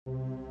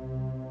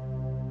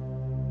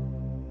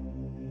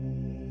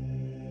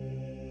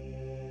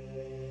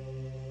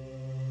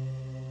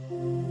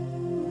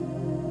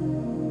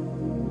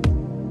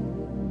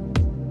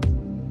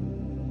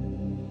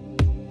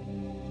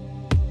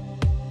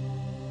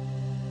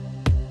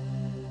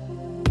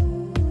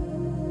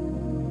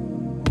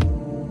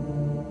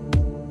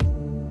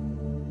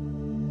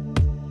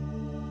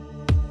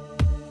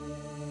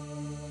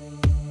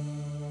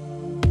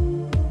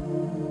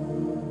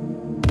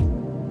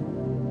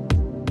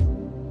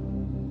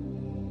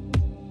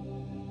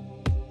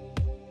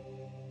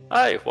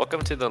Hi,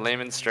 welcome to the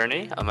Layman's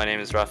Journey. My name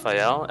is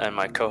Raphael, and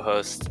my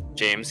co-host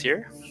James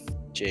here.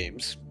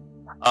 James.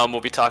 We'll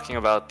be talking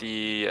about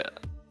the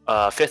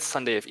fifth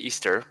Sunday of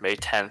Easter, May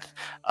 10th.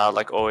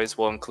 Like always,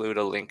 we'll include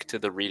a link to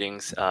the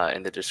readings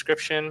in the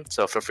description,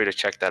 so feel free to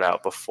check that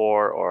out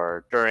before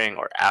or during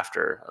or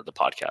after the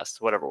podcast,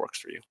 whatever works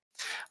for you.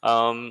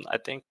 I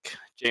think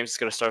James is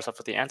going to start us off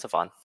with the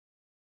antiphon.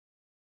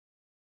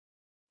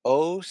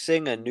 Oh,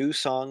 sing a new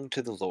song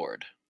to the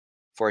Lord,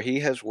 for he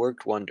has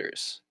worked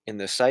wonders. In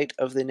the sight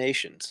of the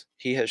nations,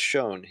 he has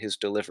shown his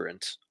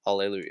deliverance.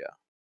 Alleluia.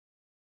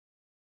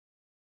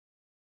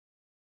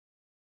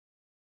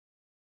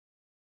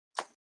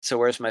 So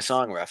where's my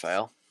song,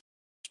 Raphael?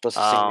 Supposed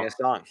to sing me Um, a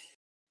song.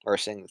 Or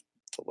sing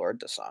the Lord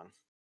the song.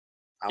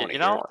 I want to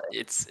you hear know,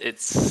 it.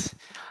 it's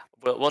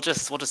we'll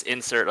just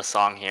insert a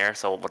song here,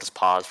 so we'll just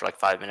pause for like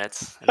 5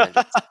 minutes and then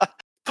just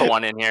put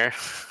one in here.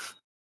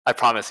 I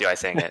promise you I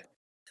sang it.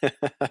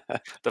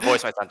 The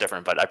voice might sound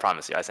different, but I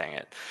promise you I sang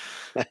it.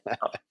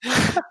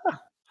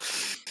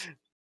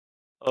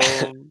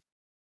 Um,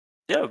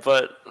 yeah,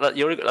 but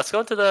let's go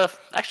into the.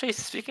 Actually,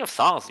 speaking of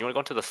songs, you want to go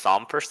into the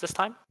psalm first this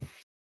time?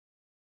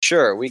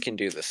 Sure, we can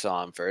do the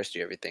psalm first,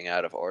 do everything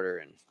out of order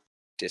and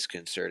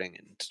disconcerting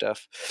and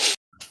stuff.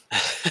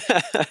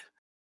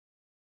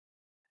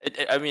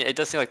 I mean, it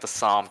does seem like the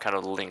psalm kind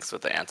of links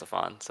with the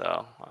antiphon,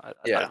 so I thought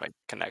Yeah, it might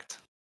connect.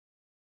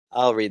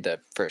 I'll read the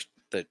first,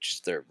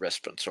 just the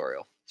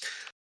responsorial.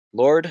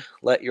 Lord,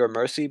 let your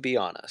mercy be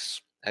on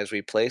us as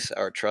we place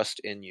our trust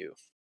in you.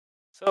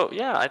 So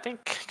yeah, I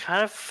think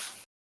kind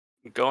of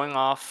going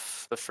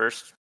off the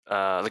first,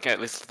 looking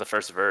at least the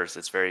first verse,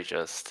 it's very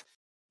just,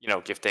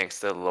 give thanks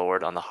to the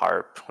Lord on the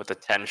harp with a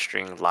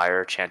 10-string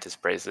lyre, chant his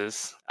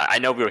praises. I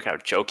know we were kind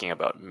of joking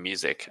about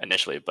music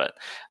initially, but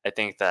I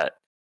think that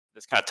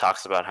this kind of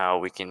talks about how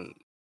we can.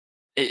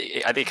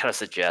 I think it kind of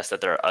suggests that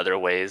there are other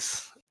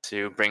ways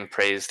to bring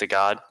praise to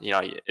God.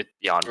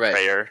 Beyond Right,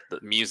 prayer, the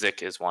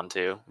music is one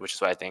too, which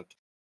is why I think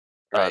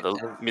right. the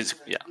And music.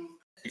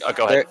 Yeah,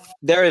 go ahead.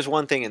 there is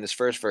one thing in this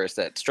first verse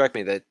that struck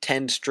me: the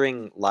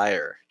 10-string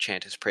lyre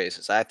chant his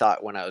praises. I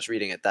thought when I was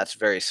reading it, that's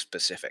very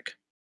specific.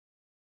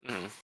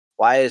 Mhm,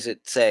 Why is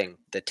it saying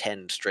the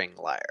 10-string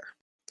lyre?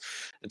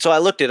 And so I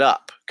looked it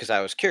up because I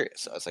was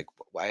curious. I was like,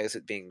 why is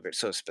it being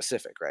so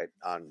specific, right,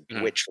 on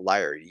mhm. which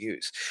lyre to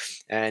use?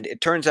 And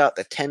it turns out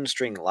the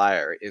 10-string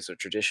lyre is a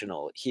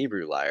traditional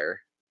Hebrew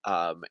lyre,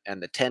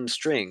 and the 10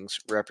 strings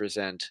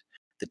represent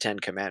the 10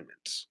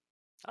 commandments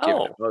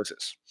given to Oh,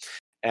 Moses.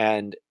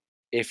 And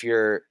if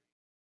you're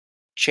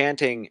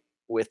chanting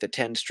with the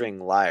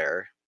 10-string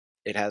lyre,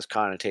 it has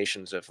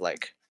connotations of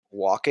like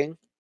walking.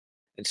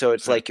 And so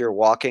it's mhm. like you're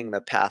walking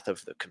the path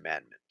of the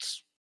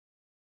commandments.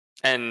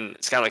 And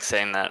it's kind of like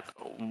saying that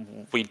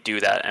we do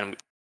that and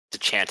to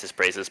chant his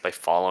praises by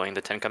following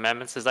the Ten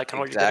Commandments. Is that kind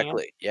of what you're getting at?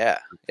 Exactly. Yeah.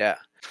 Yeah.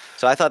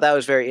 So I thought that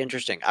was very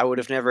interesting. I would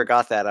have never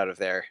got that out of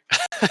there.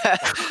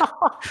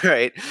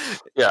 Right.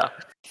 Yeah.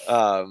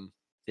 Um,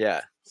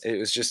 yeah. It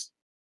was just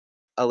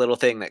a little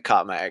thing that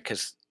caught my eye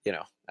because,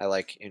 I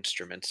like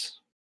instruments,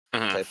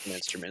 Mhm. play some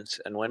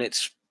instruments. And when it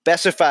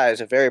specifies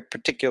a very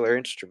particular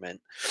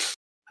instrument,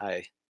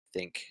 I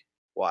think,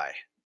 why?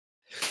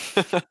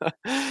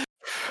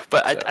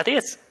 But I, So, I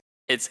think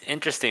it's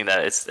interesting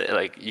that it's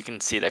like you can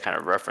see that kind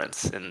of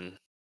reference in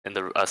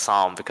the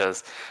psalm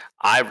because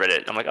I read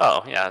it. I'm like,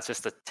 oh yeah, it's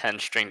just a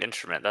 10-stringed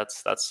instrument.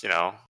 That's.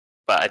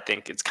 But I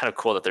think it's kind of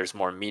cool that there's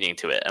more meaning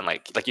to it, and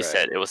like you right.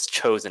 said, it was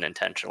chosen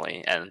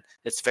intentionally, and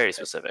it's very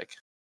specific.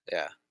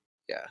 Yeah.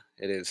 Yeah,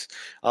 it is.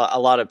 A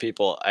lot of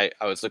people, I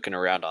was looking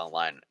around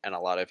online, and a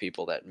lot of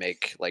people that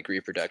make like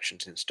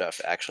reproductions and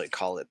stuff actually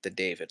call it the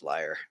David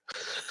lyre.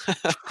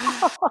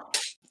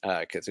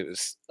 Because it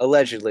was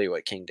allegedly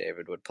what King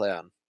David would play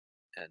on.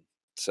 And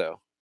so,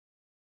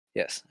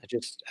 yes,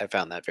 I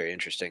found that very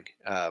interesting.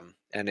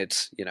 And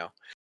it's,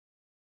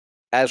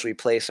 as we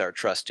place our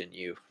trust in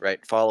you,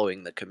 right?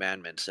 Following the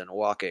commandments and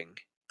walking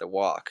the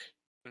walk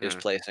is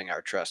Mhm. placing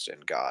our trust in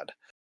God.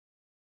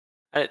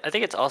 I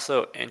think it's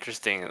also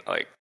interesting,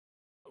 like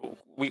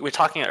we were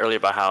talking earlier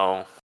about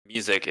how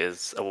music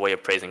is a way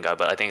of praising God,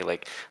 but I think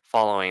like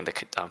following the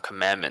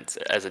commandments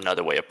as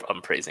another way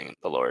of praising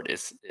the Lord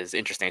is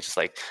interesting. It's just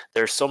like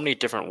there's so many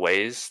different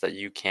ways that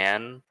you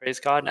can praise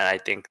God, and I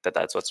think that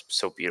that's what's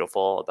so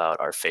beautiful about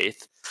our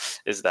faith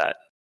is that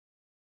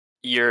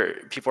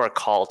people are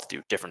called to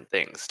do different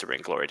things to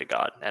bring glory to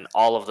God, and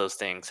all of those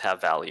things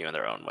have value in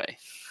their own way.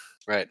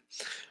 Right.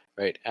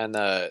 Right. And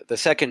the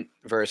second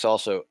verse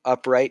also,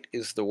 upright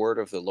is the word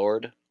of the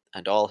Lord,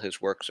 and all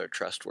his works are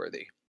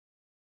trustworthy.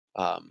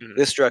 Mhm.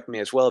 This struck me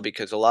as well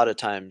because a lot of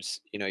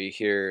times, you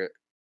hear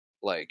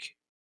like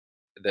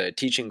the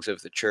teachings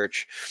of the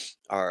church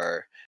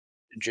are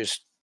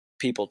just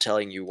people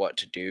telling you what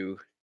to do,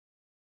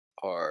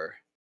 or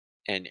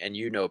and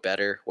you know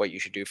better what you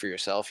should do for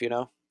yourself.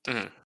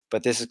 Mhm.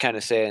 But this is kind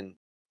of saying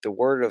the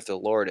word of the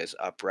Lord is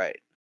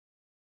upright.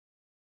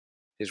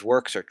 His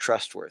works are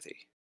trustworthy.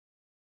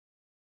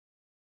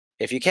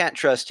 If you can't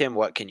trust him,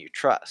 what can you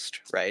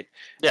trust, right?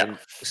 Yeah. And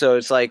so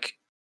it's like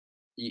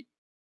y-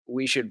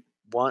 we should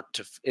want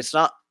to. It's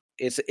not.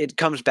 it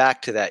comes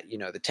back to that,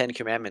 the 10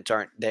 commandments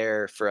aren't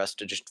there for us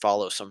to just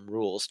follow some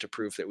rules to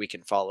prove that we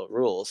can follow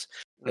rules.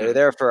 They're Mm,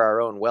 there for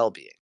our own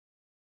well-being,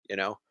 you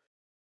know?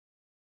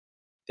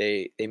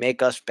 They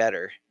make us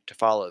better to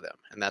follow them,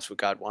 and that's what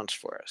God wants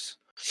for us.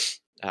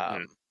 mm.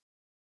 Um,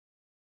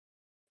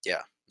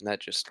 yeah, and that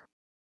just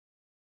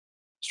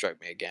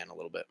struck me again a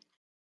little bit.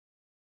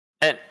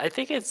 And I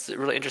think it's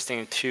really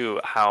interesting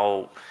too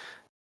how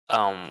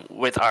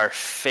with our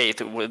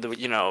faith,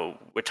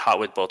 we're taught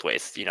with both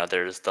ways.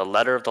 There's the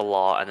letter of the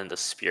law and then the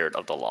spirit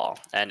of the law,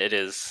 and it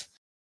is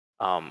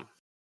um,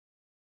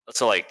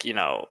 so like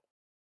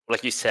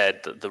you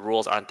said, the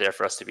rules aren't there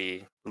for us to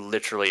be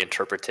literally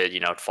interpreted,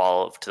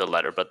 follow to the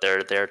letter, but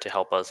they're there to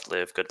help us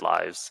live good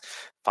lives,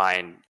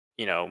 find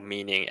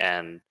meaning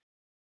and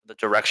the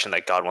direction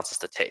that God wants us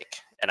to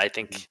take. And I Mhm.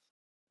 think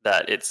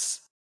that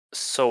it's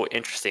so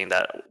interesting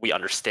that we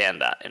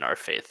understand that in our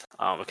faith,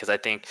 because I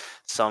think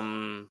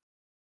some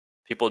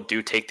people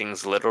do take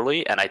things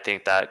literally, and I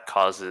think that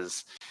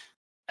causes,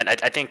 and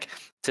I think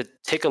to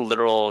take a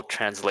literal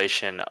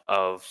translation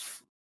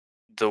of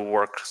the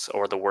works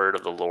or the word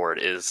of the Lord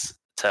is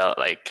to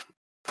like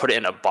put it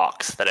in a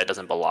box that it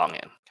doesn't belong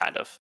in, kind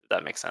of. If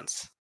that makes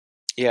sense.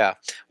 Yeah.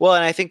 Well,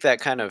 and I think that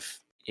kind of,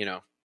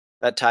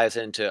 that ties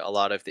into a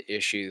lot of the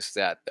issues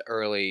that the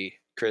early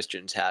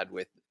Christians had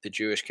with the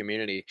Jewish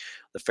community,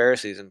 the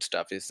Pharisees and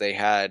stuff, is they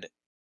had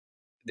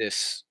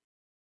this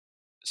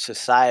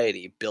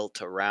society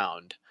built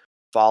around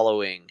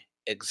following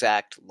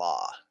exact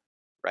law,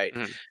 right?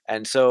 Mm,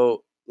 And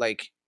so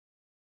like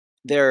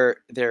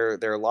their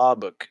law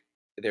book,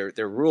 their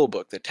rule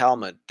book, the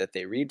Talmud that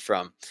they read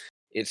from,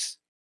 it's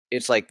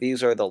it's like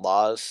these are the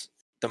laws,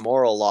 the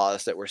moral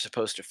laws that we're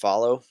supposed to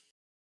follow,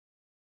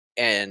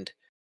 and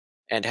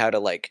how to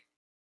like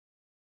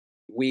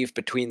weave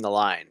between the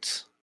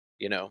lines,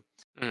 you know?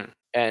 mm,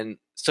 And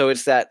so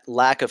it's that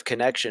lack of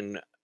connection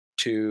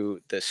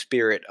to the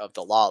spirit of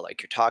the law,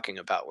 like you're talking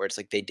about, where it's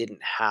like they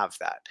didn't have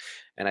that.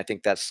 And I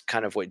think that's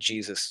kind of what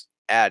Jesus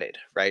added,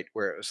 right?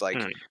 Where it was like,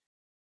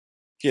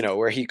 mm.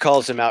 where he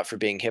calls them out for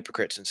being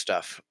hypocrites and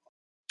stuff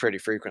pretty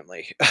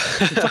frequently.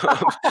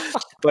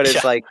 But Yeah.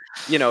 it's like,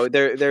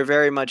 they're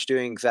very much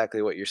doing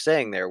exactly what you're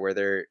saying there, where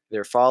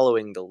they're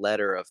following the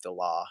letter of the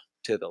law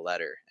to the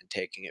letter and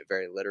taking it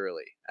very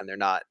literally, and they're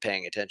not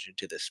paying attention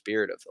to the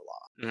spirit of the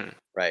law, Mm,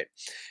 right?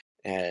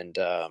 And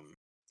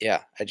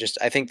yeah,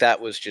 I think that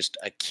was just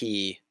a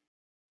key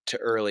to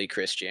early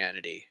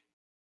Christianity,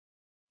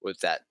 was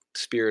that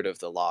spirit of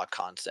the law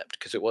concept,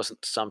 because it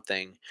wasn't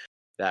something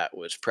that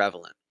was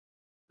prevalent.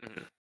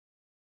 mm.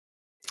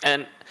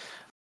 And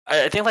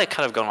I think like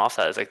kind of going off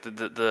that is like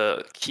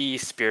the key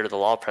spirit of the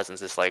law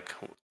presence is like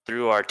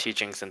through our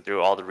teachings and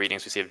through all the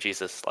readings we see of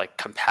Jesus, like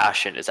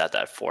compassion is at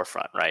that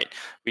forefront, right?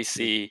 We Mm.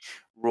 see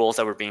rules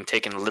that were being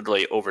taken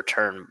literally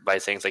overturned by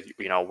things like,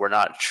 we're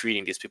not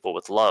treating these people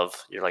with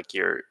love.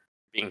 You're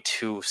being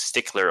too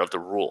stickler of the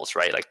rules,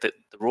 right? Like the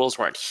rules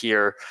weren't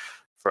here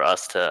for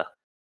us to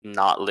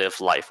not live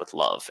life with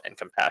love and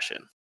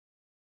compassion.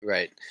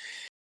 Right.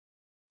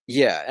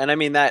 Yeah, and I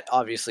mean that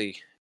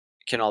obviously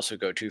can also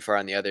go too far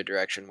in the other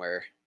direction,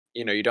 where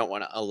you don't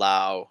want to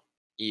allow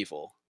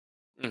evil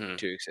Hmm.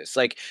 to exist.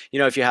 Like,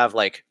 if you have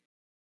like,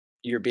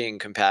 you're being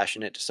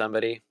compassionate to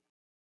somebody,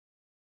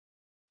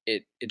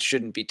 it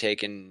shouldn't be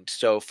taken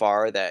so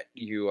far that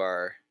you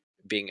are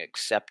being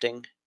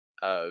accepting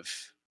of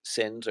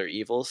sins or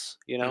evils,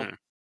 Hmm.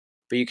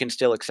 but you can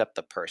still accept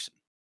the person,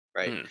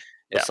 right? Hmm.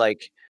 Yeah. It's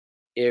like,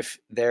 if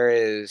there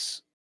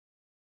is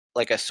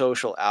like a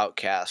social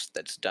outcast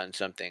that's done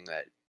something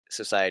that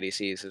society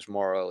sees as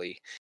morally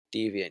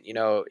deviant,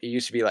 it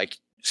used to be like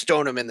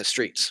stone them in the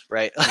streets,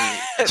 right? Mm.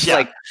 It's Yeah.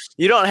 like,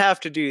 you don't have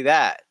to do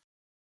that,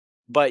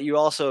 but you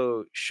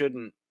also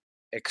shouldn't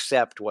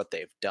accept what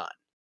they've done,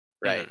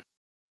 right? Hmm.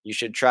 You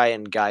should try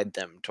and guide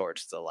them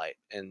towards the light.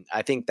 And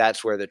I think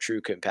that's where the true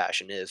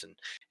compassion is. And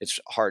it's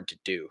hard to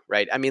do,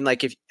 right? I mean,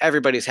 like, if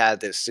everybody's had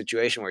this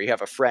situation where you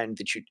have a friend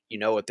that you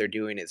know what they're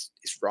doing is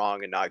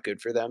wrong and not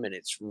good for them, and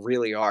it's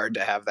really hard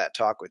to have that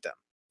talk with them,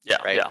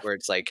 Yeah. right? Yeah. Where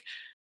it's like,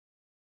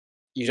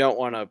 you don't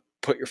want to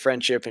put your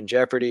friendship in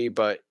jeopardy,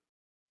 but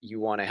you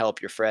want to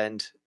help your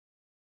friend,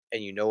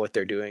 and you know what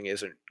they're doing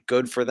isn't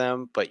good for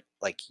them, but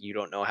like, you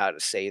don't know how to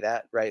say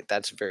that, right?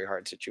 That's a very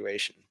hard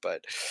situation.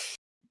 But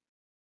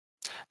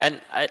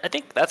And I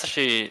think that's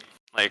actually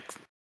like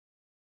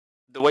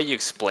the way you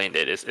explained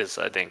it is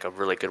I think a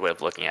really good way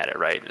of looking at it,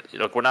 right?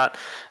 Look, we're not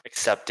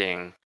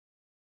accepting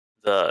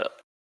the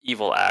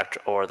evil act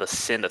or the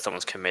sin that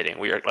someone's committing.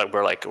 We're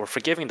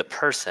forgiving the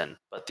person,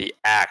 but the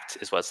act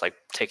is what's like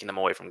taking them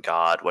away from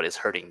God, what is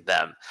hurting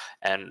them.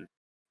 And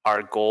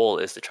our goal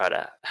is to try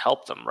to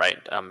help them, right?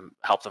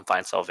 Help them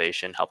find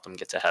salvation, help them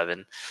get to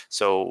heaven.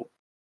 So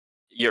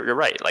you're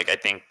right. Like I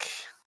think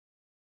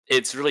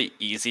it's really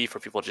easy for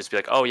people to just be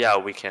like, "Oh yeah,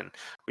 we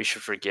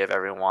should forgive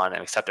everyone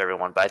and accept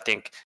everyone." But I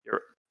think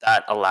you're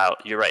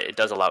right. It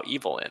does allow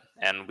evil in,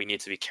 and we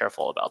need to be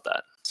careful about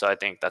that. So I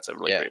think that's a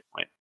really yeah, great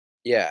point.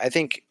 yeah, I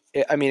think,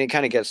 I mean, it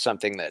kind of gets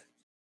something that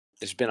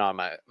has been on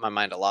my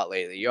mind a lot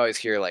lately. You always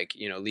hear, like,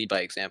 lead by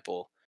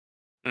example.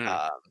 Mhm.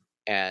 um,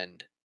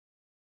 and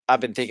I've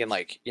been thinking,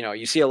 like,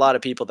 you see a lot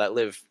of people that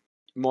live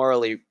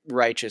morally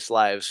righteous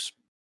lives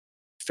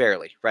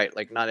fairly, right?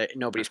 Like,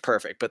 nobody's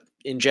perfect, but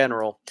in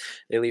general,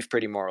 they live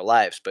pretty moral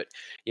lives. But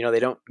they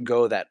don't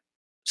go that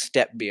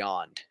step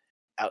beyond,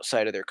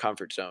 outside of their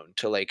comfort zone,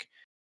 to, like,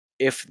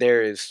 if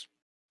there is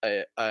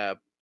a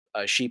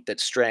sheep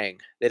that's straying,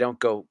 they don't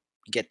go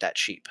get that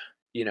sheep,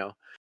 you know.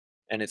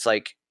 And it's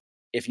like,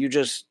 if you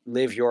just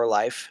live your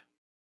life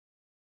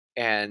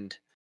and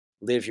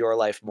live your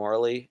life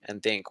morally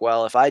and think,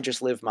 well, if I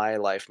just live my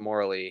life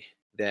morally,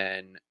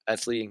 then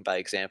that's leading by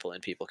example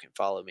and people can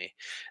follow me.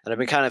 And I've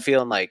been kind of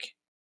feeling like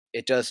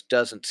it just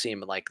doesn't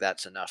seem like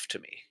that's enough to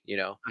me.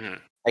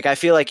 Mhm. Like, I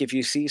feel like if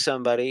you see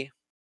somebody,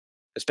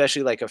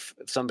 especially like if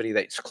somebody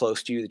that's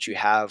close to you, that you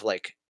have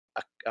like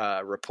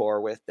a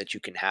rapport with, that you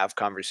can have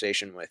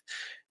conversation with,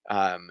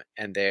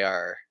 and they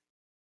are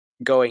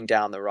going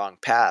down the wrong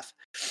path,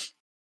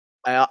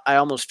 I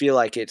almost feel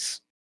like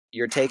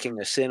you're taking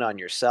a sin on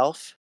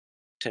yourself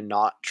to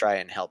not try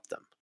and help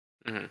them,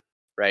 Mhm.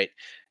 right?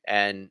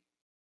 And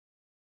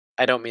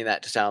I don't mean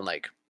that to sound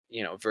like,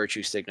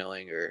 virtue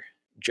signaling or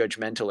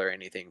judgmental or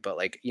anything, but,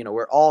 like,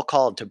 we're all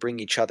called to bring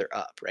each other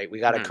up, right? We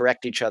got to Mhm.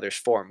 correct each other's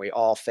form. We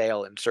all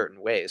fail in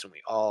certain ways, and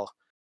we all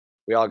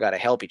got to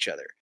help each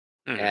other.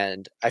 Mhm.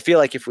 And I feel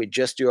like if we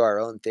just do our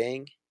own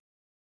thing,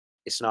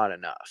 it's not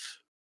enough.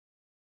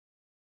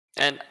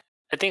 And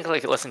I think,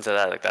 like, listening to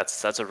that, like,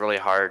 that's a really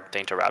hard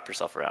thing to wrap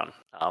yourself around.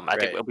 I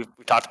think Right. we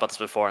talked about this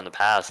before in the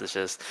past. It's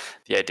just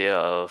the idea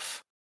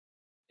of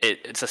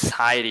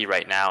society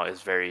right now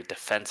is very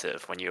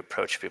defensive when you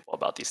approach people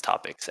about these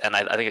topics, and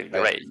I think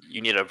you're Right. right.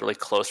 You need a really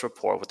close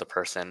rapport with the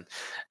person,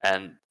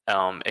 and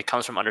it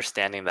comes from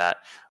understanding that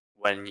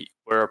when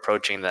we're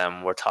approaching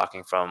them, we're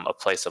talking from a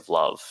place of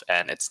love,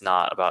 and it's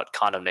not about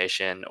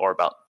condemnation or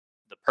about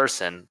the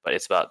person, but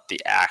it's about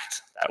the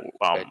act that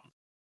Right.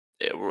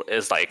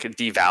 is like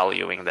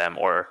devaluing them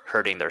or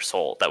hurting their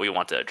soul that we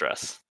want to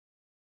address.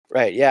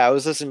 Right. Yeah, I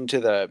was listening to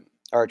the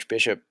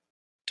Archbishop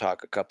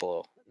talk a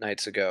couple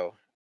nights ago,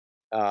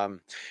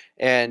 um,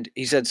 and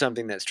he said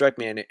something that struck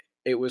me, and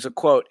it was a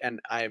quote,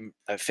 and I'm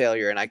a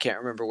failure, and I can't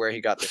remember where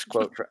he got this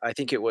quote from. I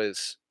think it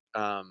was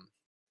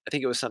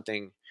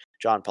something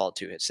John Paul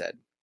II had said,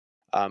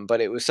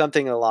 but it was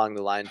something along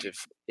the lines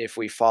of, if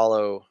we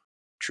follow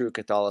true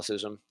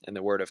Catholicism and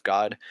the Word of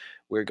God,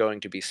 we're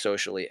going to be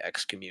socially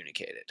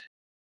excommunicated.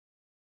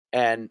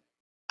 And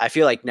I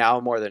feel like now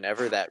more than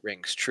ever that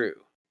rings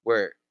true.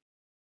 Where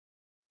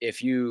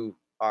if you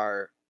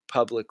are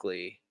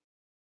publicly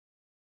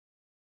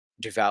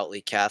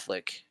devoutly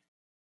Catholic,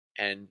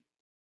 and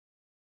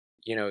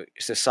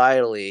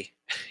societally,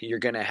 you're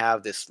going to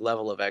have this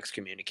level of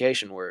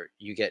excommunication where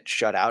you get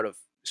shut out of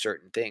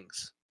certain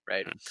things,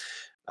 right? Mm.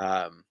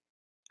 um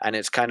and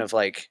it's kind of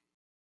like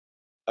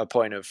a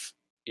point of,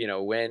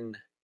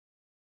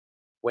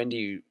 when do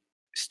you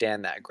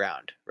stand that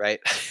ground, right?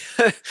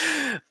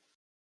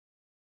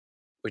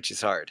 Which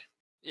is hard.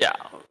 Yeah,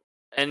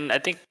 and I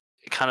think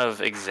kind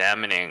of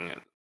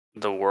examining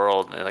the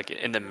world, like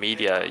in the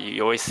media,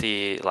 you always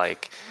see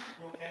like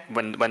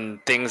when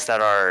things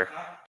that are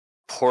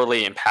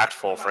poorly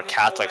impactful for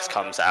Catholics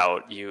comes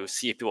out, you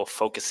see people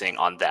focusing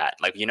on that.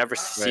 Like you never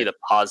see Right. the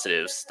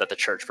positives that the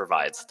church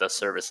provides, the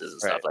services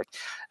and stuff. Right. Like,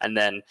 and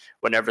then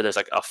whenever there's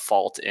like a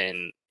fault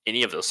in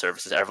any of those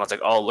services, everyone's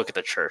like, "Oh, look at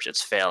the church;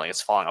 it's failing,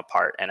 it's falling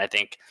apart." And I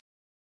think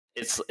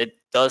it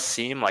does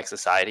seem like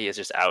society is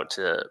just out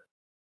to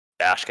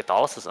bash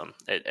Catholicism.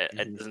 It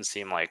Hmm. doesn't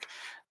seem like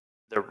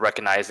they're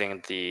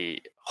recognizing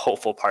the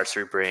hopeful parts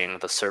we bring,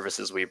 the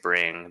services we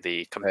bring, the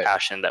Right.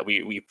 compassion that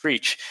we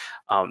preach.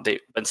 They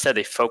instead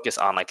they focus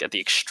on like at the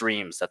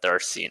extremes that they're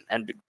seen,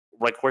 and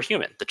like we're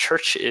human. The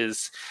church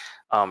is,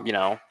 you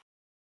know,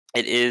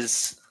 it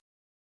is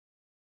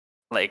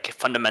like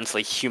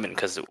fundamentally human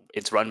because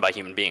it's run by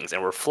human beings,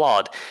 and we're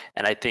flawed.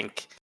 And I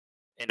think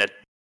in an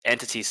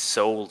entity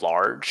so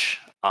large,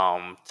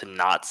 to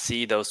not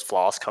see those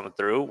flaws come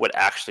through would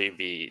actually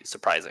be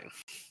surprising.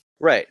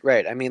 Right.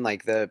 Right. I mean,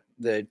 like, the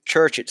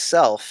church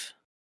itself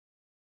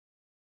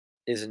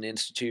is an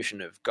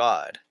institution of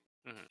God,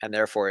 Mhm. and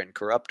therefore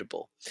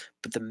incorruptible.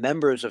 But the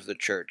members of the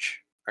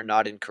church are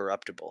not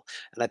incorruptible.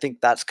 And I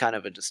think that's kind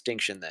of a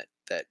distinction that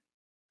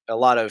a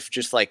lot of,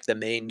 just like, the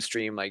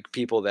mainstream, like,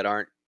 people that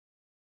aren't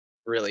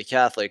really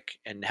Catholic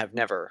and have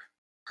never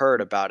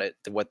heard about it,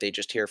 what they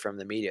just hear from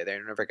the media,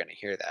 they're never going to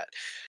hear that.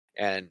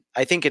 And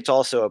I think it's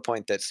also a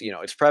point that's,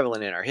 it's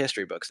prevalent in our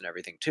history books and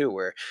everything too,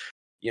 where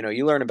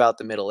you learn about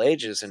the Middle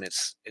Ages, and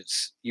it's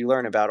you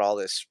learn about all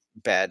this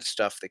bad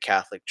stuff the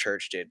Catholic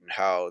Church did, and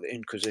how the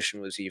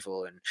Inquisition was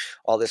evil and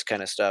all this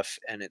kind of stuff.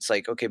 And it's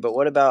like, okay, but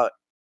what about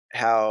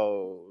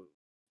how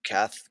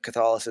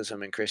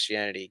Catholicism and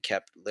Christianity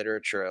kept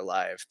literature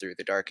alive through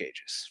the Dark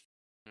Ages?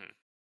 Mm.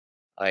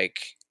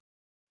 Like,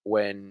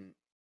 when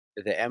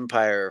the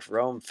Empire of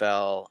Rome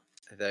fell,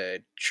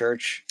 the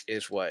church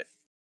is what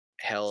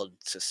held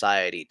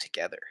society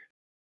together,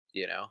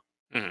 you know?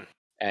 Mhm.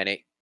 And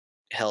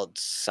held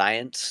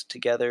science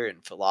together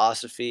and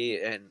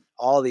philosophy and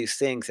all these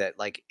things that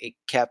like it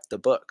kept the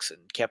books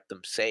and kept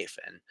them safe.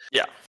 And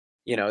Yeah.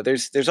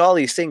 there's all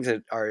these things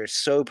that are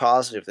so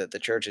positive that the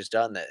church has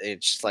done that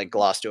it's just like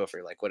glossed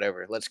over, like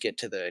whatever, let's get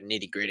to the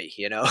nitty-gritty.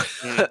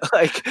 Mm.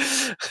 Like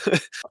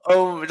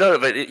Oh no,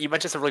 but you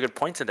mentioned some really good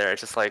points in there.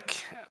 It's just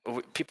like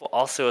people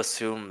also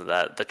assume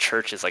that the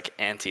church is like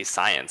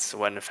anti-science,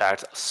 when in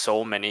fact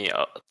so many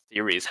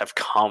theories have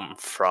come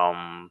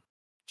from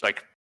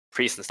like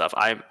priests and stuff.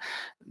 I'm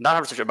not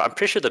 100% sure, but I'm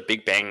pretty sure the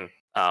Big Bang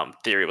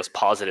theory was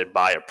posited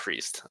by a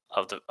priest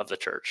of the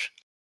church,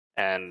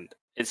 and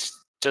it's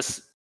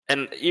just.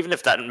 And even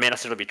if that may not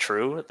necessarily be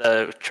true,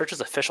 the church's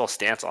official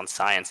stance on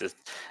science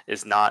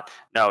is not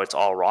no, it's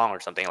all wrong or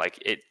something. Like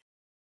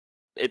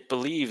it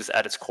believes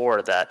at its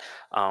core that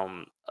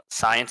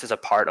science is a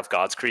part of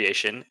God's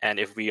creation, and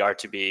if we are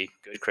to be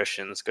good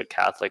Christians, good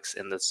Catholics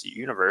in this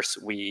universe,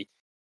 we,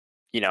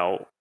 you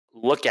know,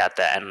 look at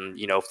that and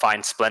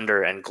find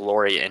splendor and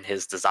glory in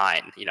His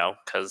design.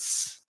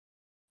 Because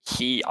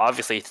He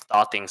obviously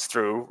thought things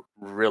through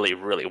really,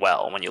 really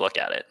well when you look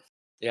at it.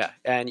 yeah,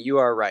 and you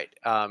are right.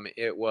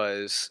 It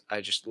was,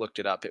 I just looked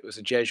it up. It was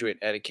a Jesuit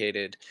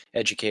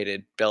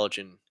educated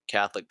Belgian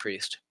Catholic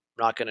priest.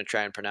 I'm not going to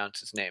try and pronounce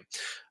his name.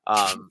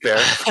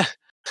 Fair.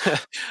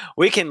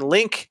 We can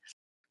link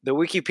the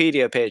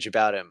Wikipedia page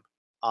about him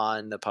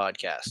on the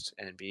podcast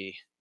and be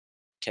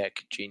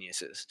tech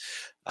geniuses.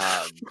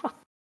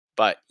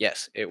 But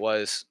yes, it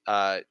was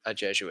a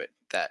Jesuit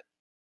that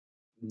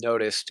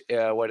noticed.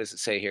 What does it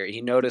say here?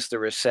 He noticed the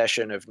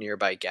recession of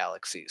nearby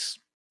galaxies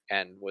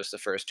and was the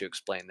first to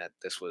explain that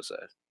this was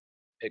a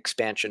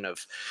expansion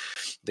of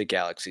the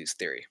galaxies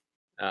theory.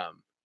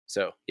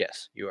 So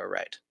yes, you are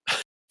right.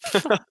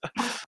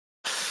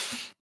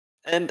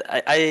 And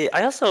I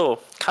also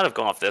kind of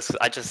go off this.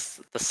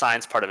 The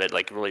science part of it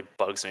like really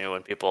bugs me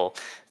when people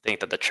think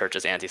that the church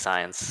is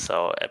anti-science.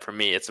 So for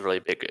me, it's a really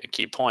big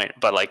key point.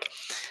 But like,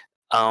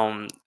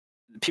 um,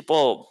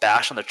 people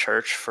bash on the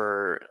church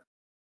for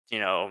you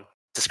know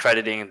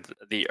discrediting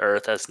the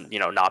Earth as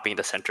not being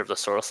the center of the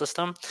solar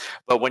system.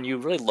 But when you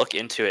really look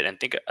into it and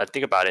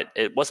think about it,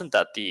 it wasn't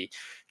that the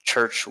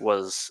church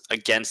was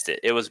against it.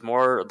 It was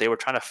more they were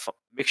trying to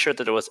make sure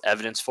that there was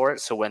evidence for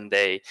it. So when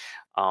they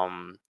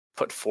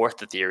put forth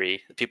the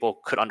theory,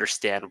 people could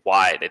understand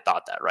why they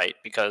thought that, right?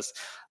 Because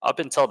up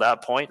until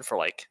that point, for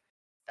like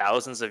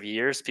thousands of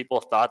years,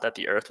 people thought that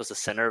the Earth was the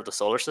center of the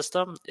solar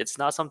system. It's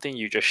not something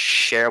you just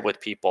share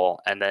with people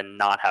and then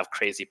not have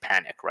crazy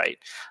panic, right?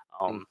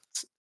 Mm, Um,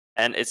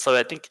 and it's so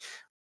I think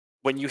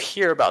when you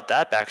hear about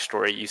that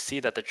backstory, you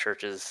see that the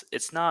church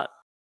it's not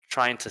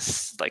trying to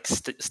like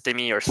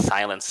stymie or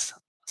silence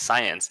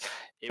science.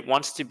 It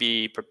wants to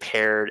be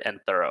prepared and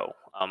thorough,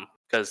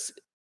 because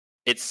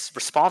it's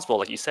responsible,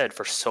 like you said,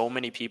 for so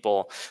many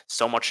people,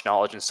 so much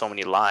knowledge, and so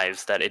many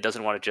lives that it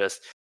doesn't want to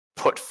just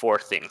put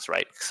forth things,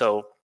 right?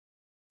 So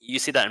you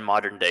see that in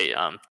modern day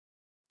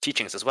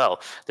teachings as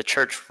well. The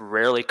church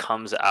rarely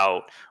comes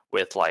out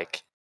with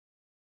like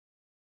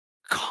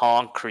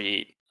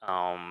concrete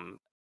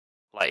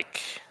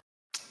like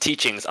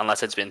teachings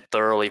unless it's been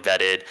thoroughly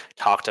vetted,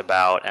 talked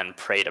about, and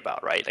prayed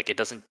about, right? Like it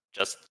doesn't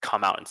just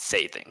come out and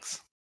say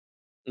things.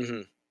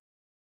 hmm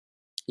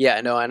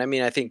Yeah, no, and I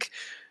mean, I think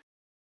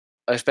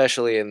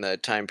especially in the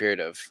time period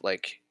of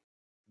like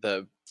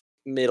the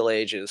Middle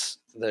Ages,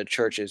 the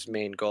church's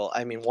main goal.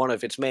 I mean, one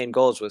of its main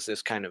goals was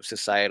this kind of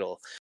societal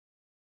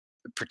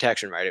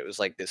protection, right? It was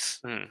like this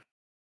Hmm.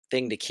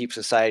 thing to keep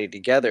society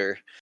together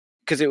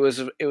because it was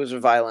a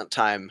violent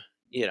time,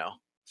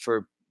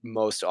 for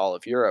most all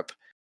of Europe,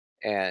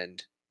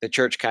 and the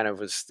church kind of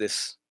was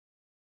this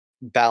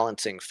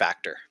balancing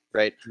factor,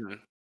 right? Hmm.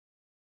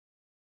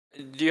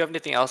 Do you have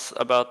anything else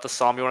about the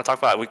psalm you want to talk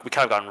about? We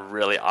kind of gone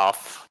really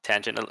off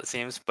tangent, it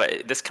seems,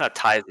 but this kind of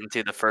ties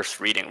into the first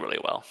reading really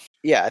well.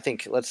 Yeah, I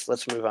think let's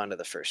move on to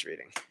the first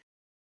reading.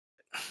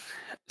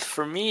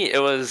 For me, it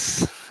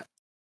was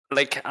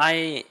like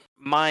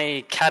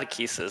my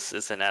catechesis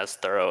isn't as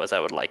thorough as I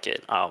would like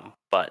it.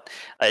 But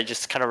I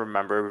just kind of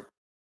remember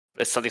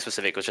it's something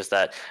specific. It was just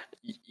that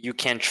you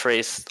can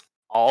trace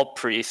all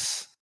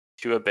priests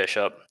to a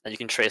bishop, and you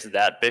can trace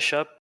that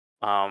bishop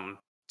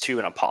to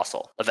an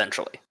apostle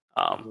eventually.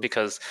 Mhm,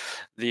 Because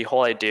the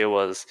whole idea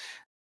was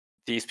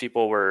these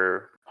people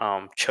were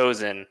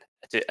chosen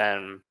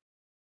and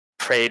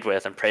prayed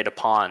with and prayed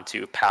upon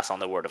to pass on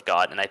the word of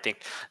God. And I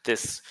think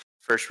this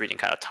first reading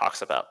kind of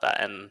talks about that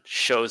and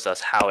shows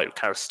us how it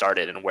kind of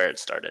started and where it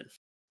started.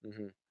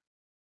 mhm.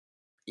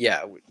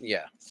 Yeah,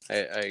 yeah, I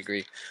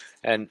agree,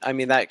 and I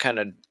mean that kind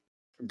of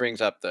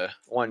brings up the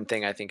one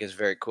thing I think is a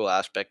very cool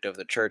aspect of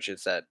the church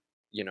is that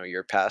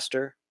your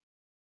pastor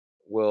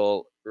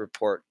will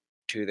report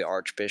to the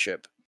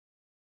archbishop,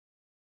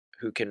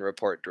 who can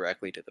report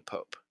directly to the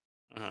pope,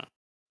 Mhm.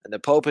 and the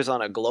pope is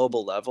on a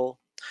global level,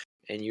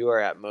 and you are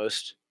at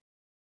most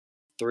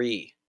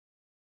three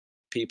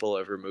people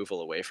of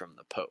removal away from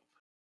the pope,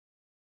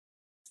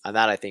 and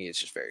that I think is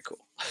just very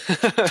cool.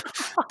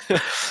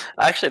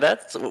 Actually,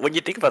 that's when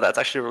you think about that, it's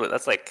actually really,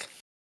 that's like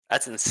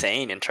That's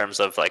insane in terms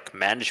of like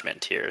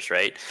management tiers,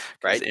 right?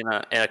 Because right? in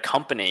a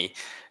company,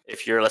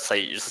 if you're let's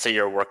say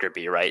you're a worker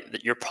bee, right?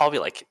 That you're probably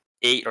like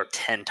 8 or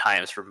 10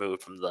 times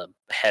removed from the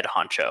head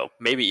honcho,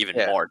 maybe even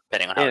Yeah. more,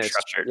 depending on how And it's it's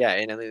structured. yeah,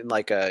 and in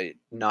like a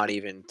not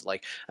even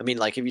like I mean,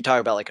 like if you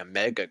talk about like a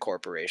mega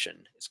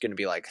corporation, it's going to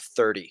be like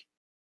 30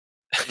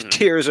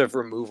 Mhm. tiers of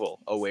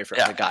removal away from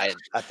Yeah, the guy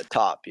at the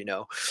top,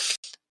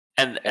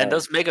 and And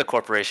those mega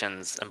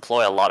corporations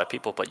employ a lot of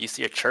people, but you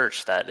see a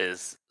church that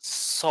is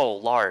so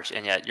large,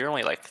 and yet you're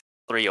only like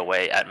 3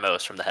 away at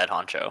most from the head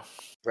honcho.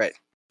 right,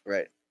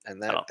 right.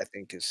 And I that don't. I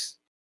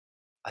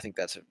think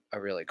that's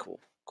a really cool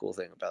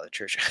thing about the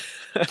church.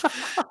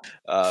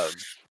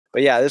 um,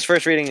 but yeah, this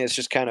first reading is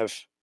just kind of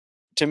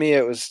to me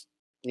it was,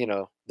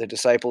 the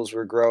disciples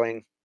were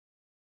growing,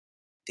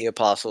 the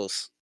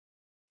apostles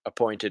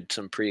appointed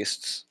some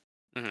priests,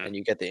 Mhm, and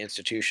you get the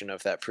institution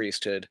of that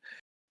priesthood.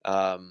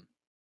 Um,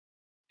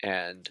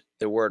 and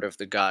the word of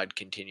the God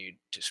continued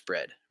to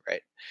spread,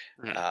 right?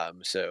 mhm,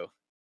 So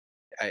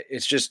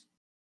it's just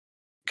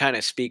kind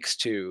of speaks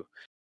to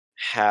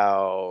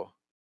how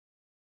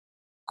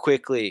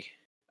quickly,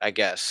 I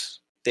guess,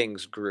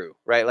 things grew,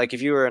 right? Like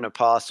if you were an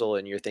apostle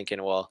and you're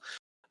thinking, well,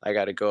 I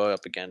got to go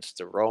up against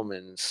the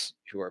Romans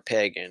who are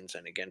pagans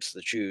and against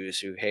the Jews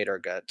who hate our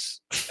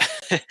guts.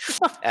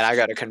 And I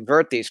got to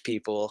convert these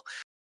people.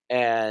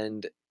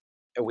 And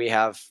we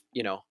have,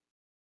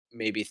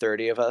 maybe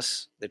 30 of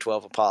us, the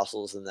 12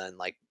 apostles, and then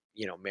like,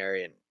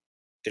 Mary, and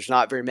there's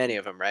not very many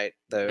of them, right?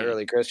 The mhm,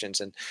 early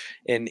Christians. And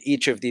in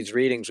each of these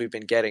readings we've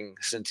been getting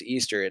since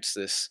Easter, it's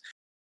this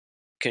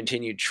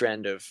continued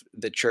trend of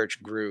the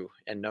church grew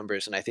in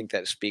numbers. And I think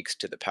that speaks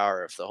to the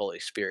power of the Holy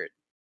Spirit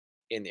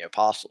in the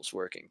apostles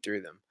working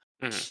through them.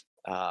 mhm,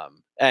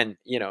 And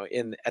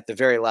in at the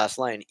very last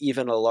line,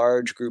 even a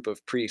large group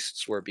of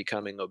priests were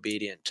becoming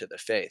obedient to the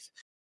faith.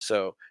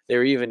 So they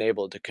were even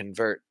able to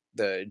convert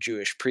the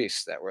Jewish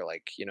priests that were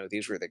like,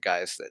 these were the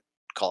guys that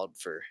called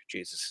for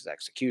Jesus's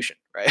execution,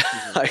 right?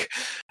 mhm, like,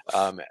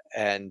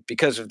 and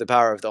because of the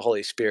power of the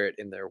Holy Spirit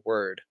in their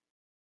word,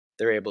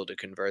 they're able to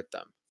convert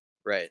them,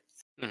 right,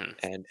 mhm.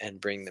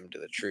 and bring them to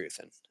the truth.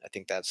 And I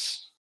think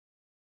that's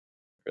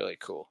really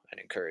cool and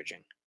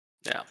encouraging.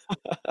 Yeah.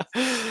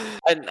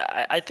 And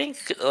I think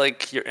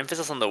like your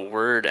emphasis on the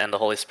word and the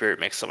Holy Spirit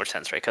makes so much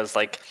sense, right? Because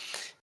like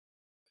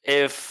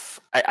if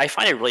I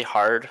find it really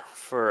hard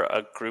for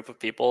a group of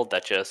people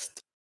that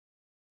just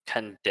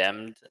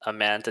condemned a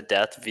man to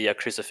death via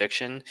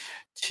crucifixion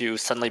to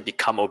suddenly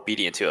become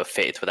obedient to a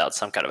faith without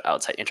some kind of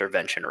outside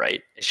intervention,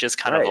 right? It's just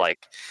kind of Right.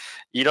 like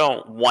you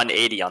don't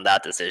 180 on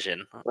that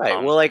decision. Right.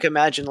 Well, like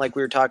imagine like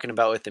we were talking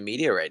about with the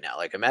media right now.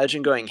 Like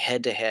imagine going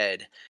head to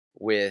head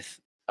with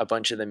a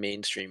bunch of the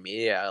mainstream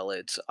media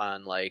outlets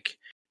on like,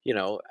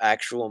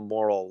 actual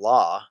moral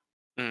law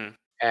mm,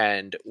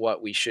 and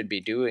what we should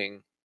be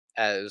doing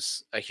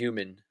as a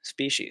human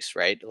species,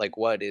 right? Like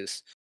what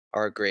is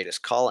our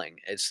greatest calling?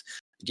 Is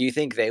Do you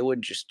think they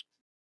would just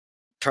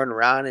turn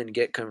around and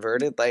get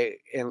converted?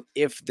 Like and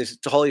if the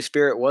Holy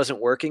Spirit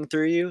wasn't working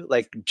through you,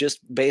 like just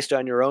based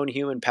on your own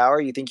human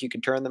power, you think you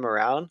could turn them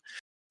around,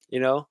 you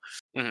know?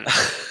 mhm.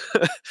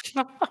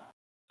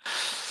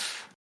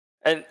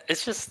 And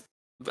it's just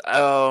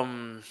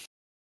um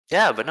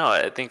yeah, but no,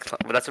 I think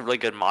that's a really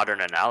good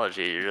modern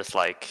analogy. You're just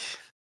like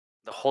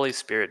the Holy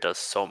Spirit does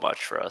so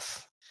much for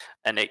us,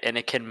 and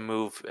it can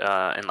move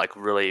in like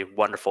really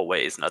wonderful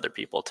ways in other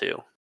people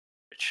too,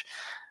 which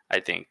I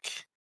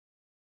think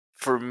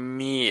for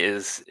me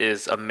is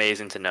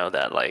amazing to know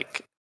that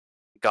like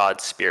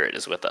God's Spirit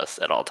is with us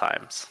at all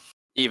times,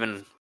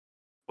 even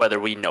whether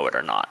we know it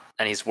or not,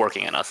 and He's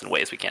working in us in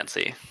ways we can't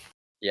see.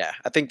 Yeah,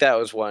 I think that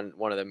was one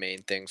of the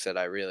main things that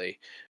I really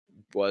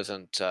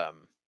wasn't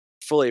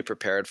fully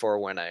prepared for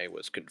when I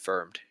was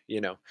confirmed.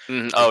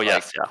 Mhm. Is Oh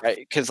like yes, yeah.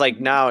 because like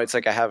now it's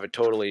like I have a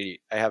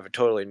totally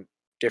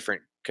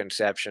different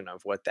conception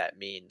of what that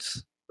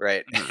means,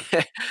 right? Mhm.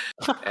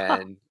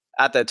 And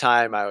at the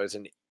time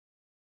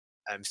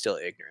I'm still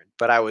ignorant,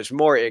 but I was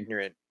more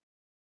ignorant,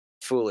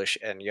 foolish,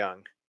 and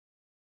young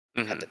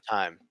at Mhm. the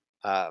time.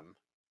 Um,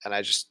 and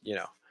I just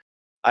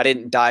I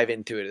didn't dive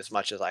into it as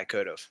much as I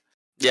could have,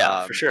 Yeah,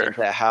 for sure.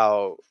 into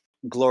how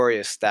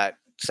glorious that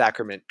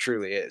sacrament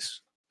truly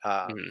is.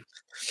 Um, Mhm.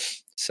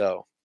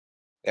 so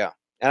yeah,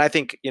 and I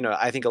think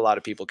a lot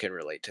of people can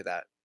relate to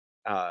that.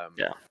 Um,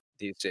 Yeah.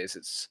 these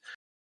days,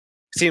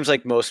 seems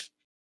like most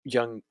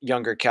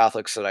younger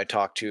Catholics that I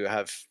talk to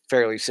have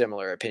fairly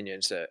similar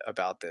opinions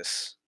about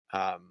this,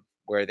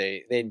 where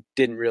they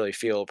didn't really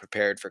feel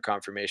prepared for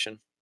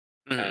confirmation,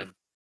 Mhm. and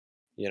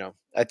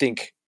I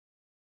think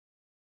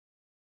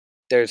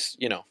there's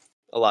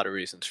a lot of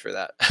reasons for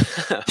that,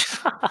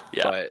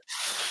 Yeah. but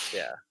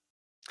yeah.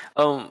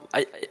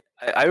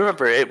 I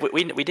remember it,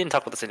 we didn't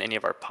talk about this in any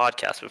of our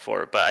podcasts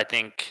before, but I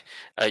think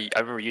I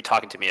remember you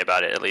talking to me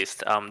about it at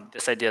least.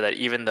 This idea that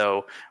even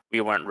though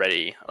we weren't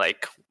ready,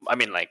 like I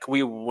mean, like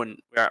we weren't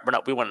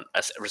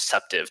as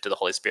receptive to the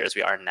Holy Spirit as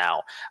we are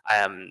now.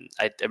 I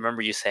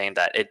remember you saying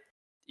that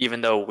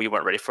even though we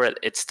weren't ready for it,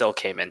 it still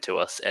came into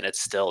us and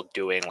it's still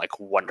doing like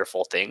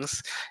wonderful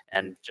things.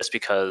 Mhm. And just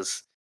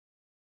because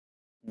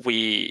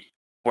we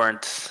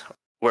weren't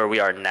where we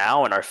are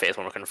now in our faith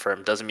when we're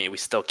confirmed doesn't mean we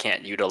still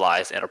can't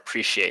utilize and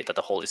appreciate that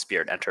the Holy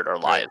Spirit entered our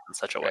Right. lives in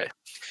such a way. Right.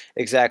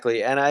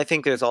 Exactly. And I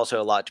think there's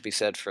also a lot to be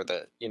said for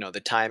the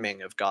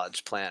timing of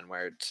God's plan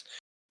where it's,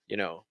 you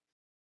know,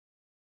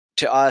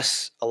 to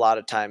us a lot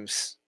of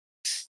times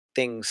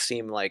things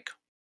seem like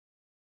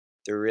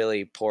they're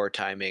really poor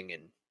timing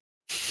and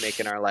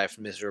making our life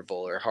miserable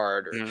or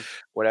hard or Mhm.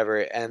 whatever.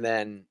 And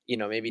then,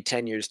 maybe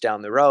 10 years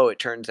down the road, it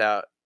turns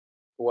out,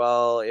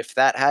 well, if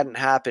that hadn't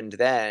happened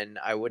then,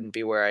 I wouldn't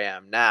be where I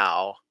am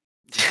now.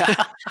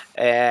 Yeah.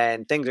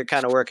 And things are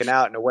kind of working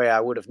out in a way I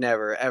would have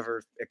never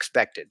ever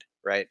expected,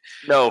 right?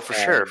 No, for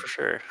sure, And for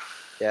sure.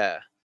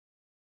 yeah,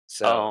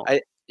 so Um,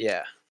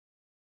 yeah,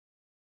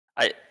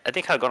 I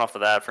think how going off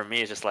of that for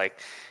me is just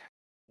like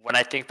when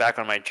I think back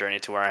on my journey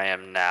to where I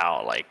am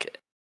now, like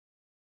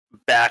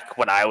back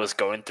when I was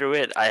going through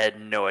it, I had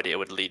no idea it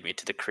would lead me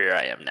to the career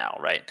I am now,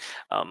 right?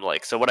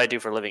 Like, so what I do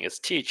for a living is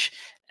teach,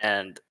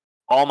 and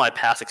all my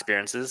past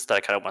experiences that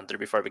I kind of went through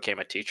before I became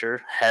a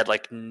teacher had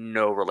like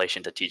no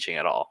relation to teaching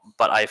at all.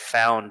 But I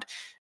found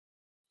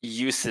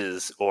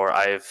uses or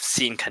I've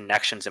seen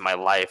connections in my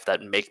life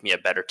that make me a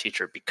better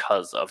teacher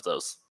because of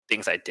those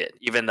things I did.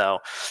 Even though,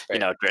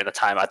 right, during the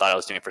time I thought I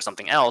was doing it for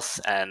something else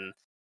and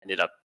ended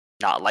up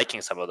not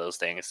liking some of those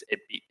things, it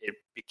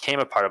became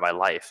a part of my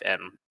life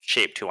and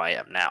shaped who I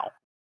am now.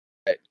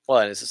 right. Well,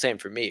 and it's the same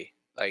for me.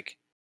 Like,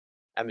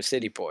 I'm a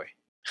city boy.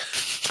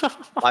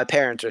 My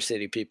parents are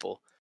city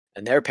people,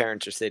 and their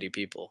parents are city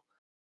people,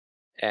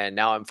 and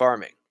now I'm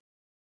farming.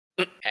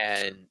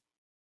 And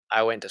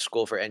I went to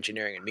school for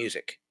engineering and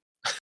music.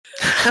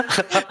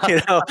 you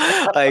know,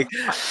 like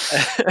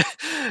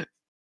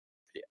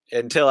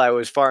until I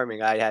was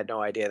farming, I had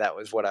no idea that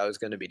was what I was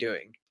going to be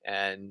doing,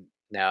 and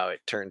now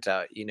it turns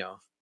out,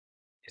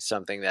 it's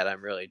something that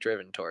I'm really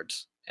driven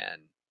towards,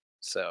 and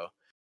so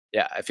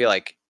yeah, I feel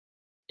like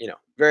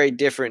very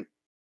different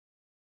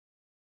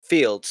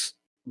fields,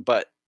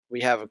 but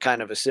we have a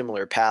kind of a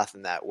similar path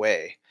in that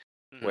way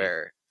Mhm,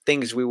 where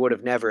things we would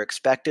have never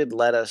expected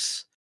led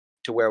us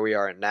to where we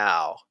are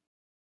now,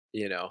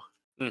 you know.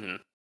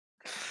 mhm.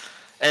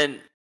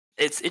 And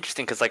it's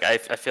interesting because like I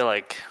feel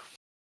like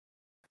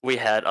we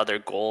had other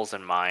goals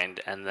in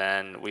mind, and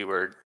then we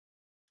were.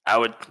 I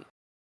would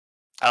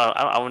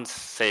I wouldn't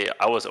say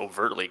I was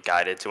overtly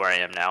guided to where I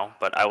am now,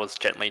 but I was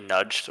gently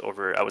nudged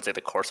over, I would say, the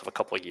course of a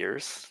couple of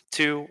years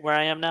to where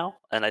I am now.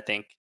 And I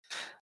think,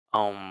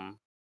 um,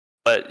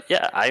 but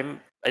yeah,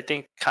 I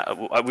think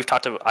I've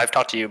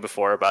talked to you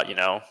before about,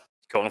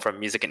 going from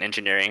music and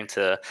engineering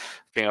to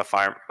being a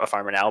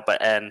farmer now.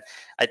 And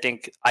I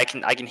think I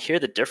can hear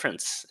the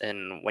difference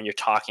in when you're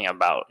talking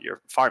about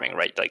your farming,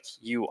 right? Like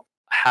you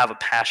have a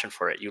passion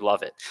for it, you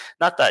love it.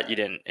 Not that you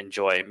didn't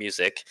enjoy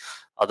music,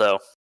 although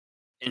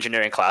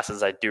engineering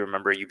classes, I do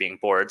remember you being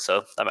bored,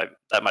 so that might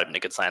have been a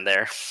good sign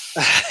there.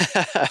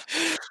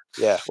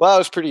 Yeah. Well, I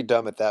was pretty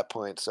dumb at that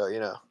point, so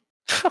it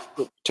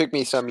took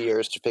me some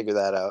years to figure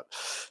that out.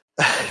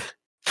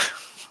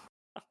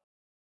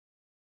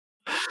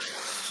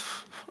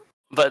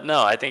 But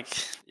no, I think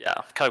yeah,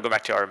 kind of go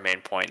back to our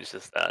main point is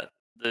just that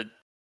the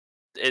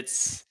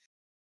it's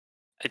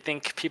I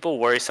think people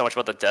worry so much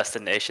about the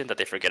destination that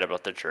they forget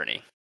about the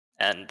journey,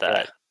 and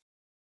Yeah. that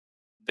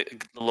the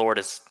Lord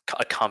is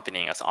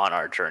accompanying us on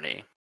our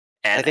journey,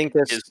 I and think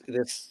is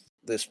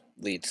this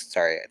leads,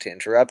 sorry to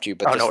interrupt you,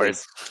 but oh no this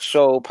leads worries.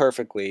 so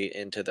perfectly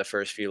into the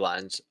first few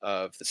lines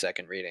of the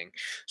second reading.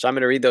 So I'm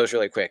going to read those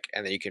really quick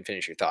and then you can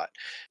finish your thought.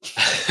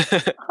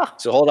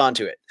 So hold on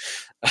to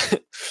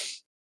it.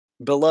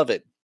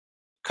 Beloved,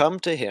 come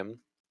to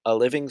him, a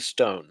living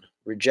stone,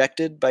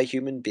 rejected by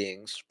human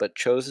beings, but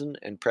chosen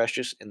and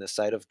precious in the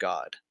sight of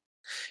God.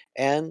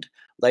 And,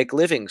 like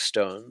living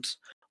stones,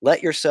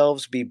 let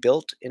yourselves be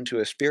built into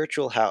a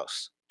spiritual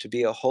house, to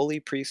be a holy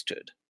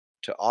priesthood,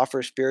 to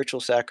offer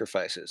spiritual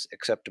sacrifices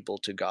acceptable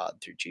to God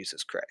through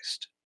Jesus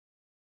Christ.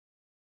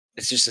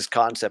 It's just this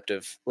concept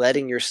of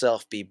letting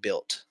yourself be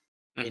built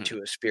Mhm,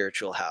 into a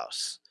spiritual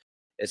house.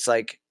 It's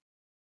like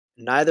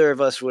neither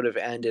of us would have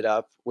ended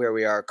up where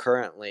we are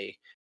currently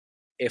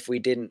if we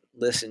didn't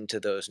listen to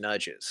those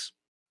nudges.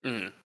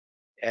 mhm,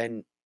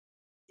 And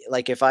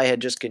like if I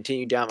had just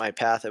continued down my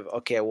path of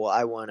okay, well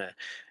I want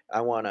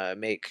to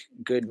make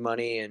good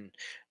money and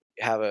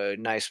have a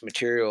nice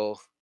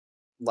material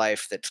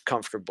life that's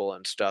comfortable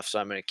and stuff, so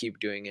I'm going to keep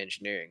doing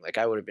engineering. Like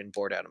I would have been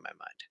bored out of my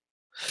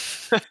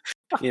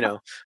mind. you know,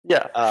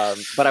 yeah.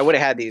 but I would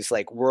have had these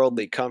like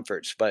worldly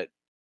comforts, but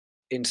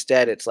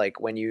instead it's like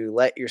when you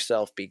let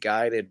yourself be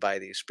guided by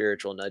these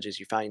spiritual nudges,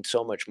 you find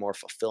so much more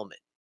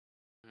fulfillment.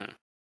 Mhm.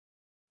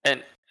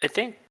 And I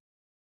think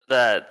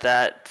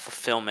that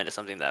fulfillment is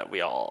something that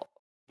we all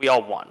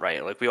want,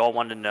 right? Like we all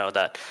want to know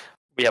that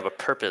we have a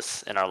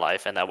purpose in our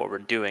life and that what we're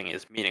doing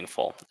is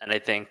meaningful. And I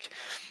think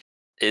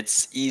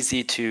it's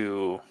easy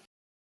to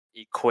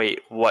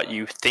equate what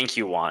you think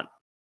you want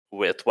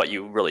with what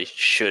you really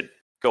should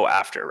go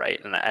after,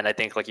 right? And I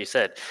think, like you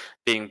said,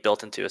 being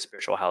built into a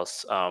spiritual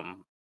house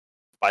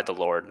by the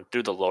Lord,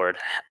 through the Lord,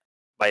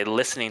 by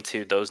listening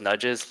to those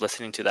nudges,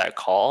 listening to that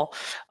call,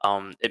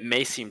 it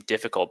may seem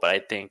difficult, but I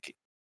think,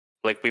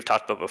 like we've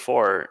talked about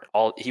before,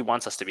 all he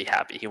wants us to be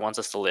happy. He wants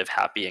us to live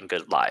happy and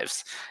good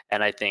lives,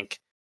 and I think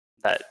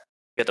that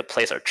we have to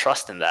place our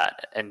trust in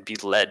that and be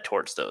led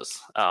towards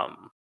those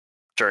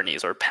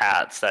journeys or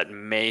paths that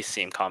may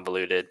seem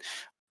convoluted,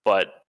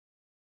 but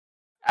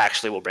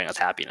actually will bring us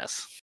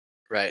happiness.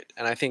 Right.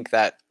 And I think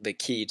that the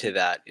key to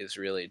that is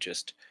really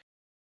just,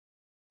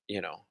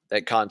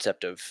 that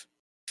concept of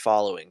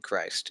following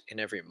Christ in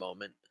every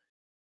moment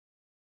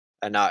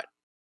and not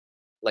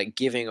like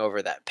giving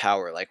over that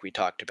power like we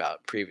talked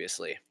about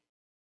previously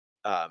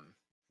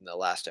in the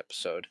last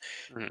episode,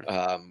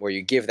 Mhm. where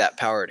you give that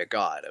power to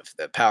God, of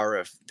the power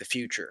of the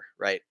future,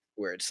 right?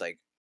 Where it's like,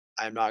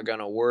 I'm not going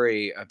to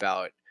worry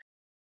about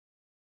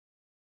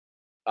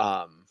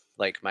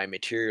like my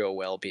material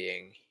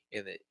well-being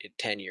in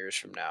 10 years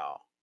from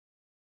now.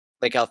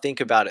 Like, I'll think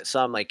about it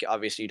some, like,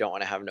 obviously you don't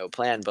want to have no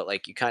plan, but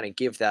like you kind of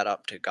give that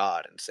up to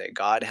God and say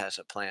God has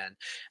a plan,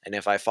 and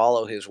if I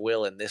follow his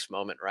will in this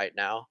moment right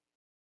now,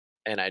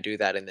 and I do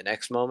that in the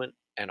next moment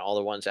and all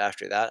the ones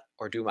after that,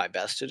 or do my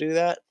best to do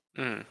that,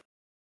 Mm.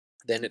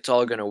 then it's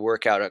all going to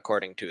work out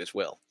according to his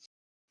will,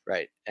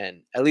 right?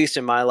 And at least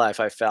in my life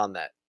I found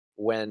that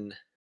when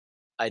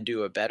I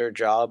do a better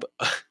job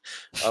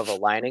of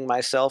aligning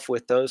myself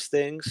with those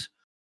things,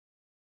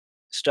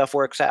 stuff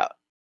works out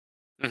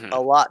Mhm. a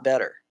lot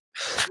better.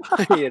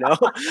 you know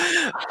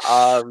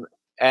um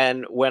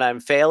and when I'm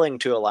failing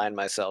to align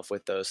myself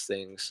with those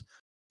things,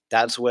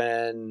 that's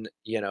when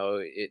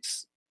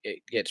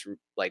it gets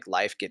like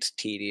life gets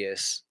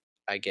tedious.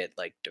 I get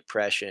like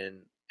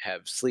depression,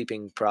 have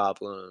sleeping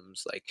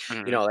problems, like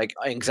Mhm. like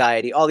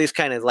anxiety, all these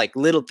kind of like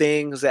little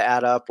things that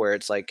add up, where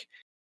it's like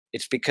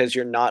it's because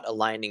you're not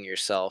aligning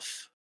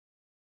yourself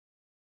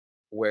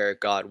where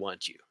God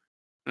wants you,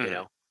 you Mhm.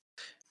 know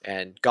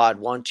and God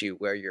wants you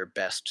where you're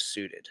best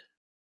suited.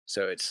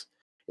 So it's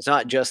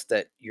not just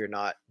that you're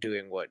not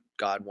doing what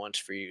God wants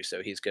for you,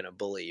 so he's going to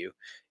bully you.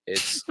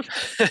 It's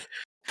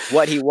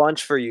what he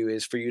wants for you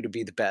is for you to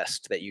be the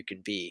best that you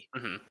can be,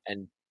 Mhm.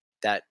 and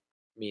that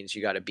means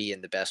you got to be in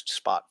the best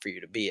spot for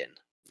you to be in.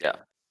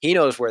 Yeah. He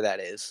knows where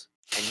that is,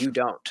 and you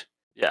don't.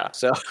 Yeah.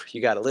 So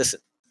you got to listen,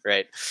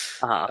 right?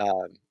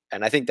 Uh-huh.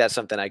 And I think that's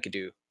something I could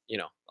do,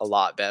 a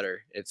lot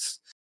better. It's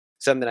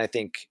something I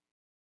think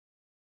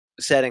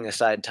setting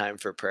aside time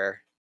for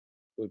prayer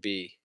would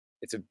be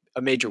it's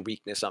a major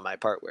weakness on my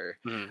part, where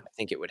Mhm. I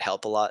think it would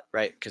help a lot,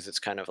 right? Because it's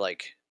kind of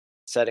like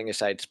setting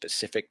aside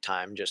specific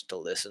time just to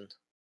listen,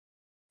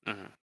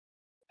 Mhm.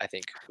 I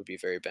think would be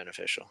very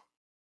beneficial.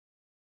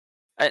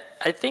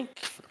 I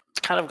think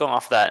kind of going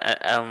off that,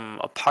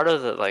 a part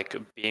of the like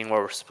being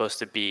where we're supposed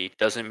to be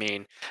doesn't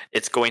mean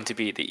it's going to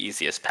be the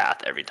easiest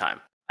path every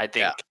time. I Yeah.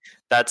 think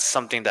that's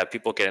something that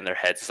people get in their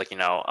heads. It's like,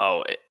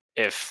 oh,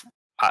 if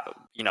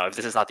if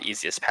this is not the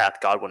easiest path,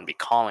 God wouldn't be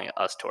calling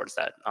us towards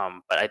that.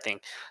 But I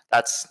think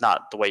that's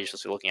not the way you're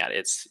supposed to be looking at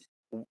it.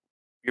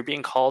 You're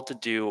being called to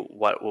do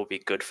what will be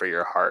good for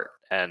your heart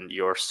and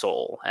your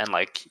soul and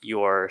like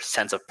your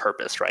sense of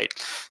purpose, right?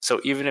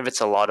 So even if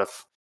it's a lot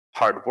of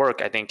hard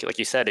work, I think, like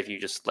you said, if you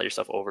just let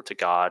yourself over to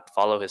God,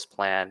 follow his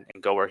plan,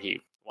 and go where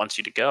he wants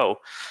you to go,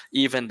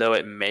 even though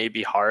it may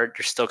be hard,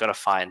 you're still going to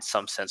find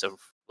some sense of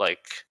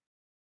like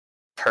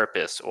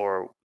purpose,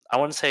 or I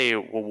wouldn't say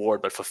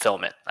reward, but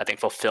fulfillment. I think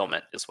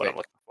fulfillment is what I'm Right.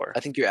 looking for. I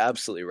think you're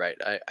absolutely right.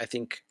 I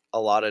think a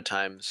lot of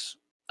times,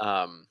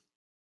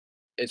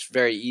 it's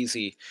very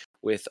easy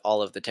with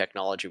all of the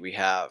technology we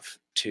have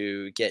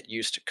to get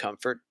used to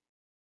comfort,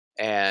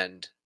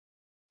 and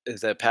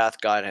the path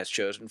God has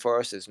chosen for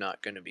us is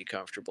not going to be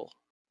comfortable,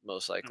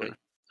 most Mhm. likely.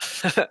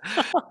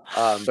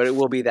 But it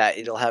will be that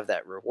it'll have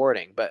that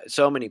rewarding. But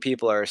so many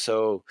people are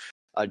so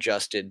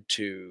adjusted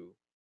to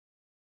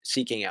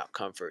seeking out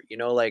comfort.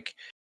 Like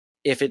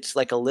if it's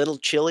like a little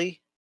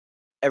chilly,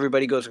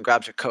 everybody goes and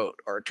grabs a coat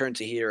or turns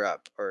the heater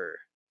up or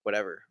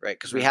whatever, right?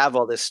 Because we Mhm. have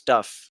all this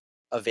stuff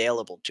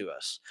available to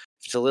us.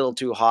 If it's a little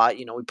too hot,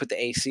 we put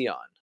the AC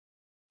on.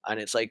 And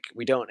it's like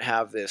we don't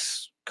have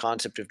this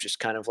concept of just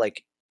kind of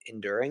like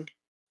enduring,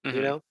 you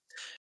Mhm. know?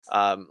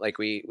 Like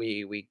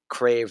we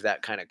crave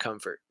that kind of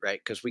comfort, right?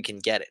 Because we can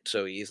get it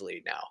so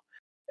easily now.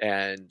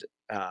 And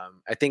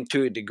I think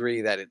to a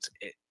degree that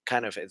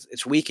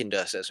it's weakened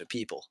us as a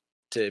people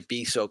to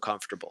be so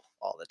comfortable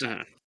all the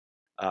time.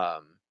 Mhm.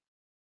 Um,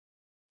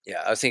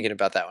 yeah, I was thinking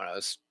about that when I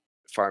was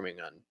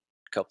farming on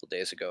a couple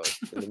days ago.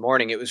 In the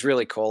morning, it was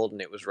really cold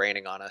and it was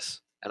raining on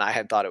us, and I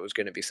had thought it was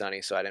going to be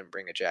sunny, so I didn't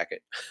bring a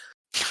jacket.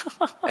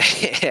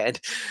 And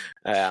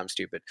I'm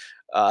stupid.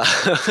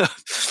 Uh,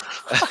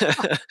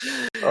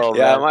 Oh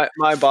yeah, man.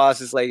 my boss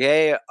is like,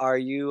 "Hey,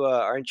 aren't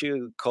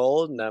you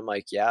cold?" And I'm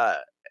like, "Yeah."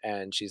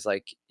 And she's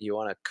like, "You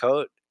want a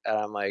coat?" And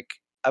I'm like,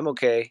 "I'm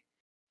okay.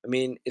 I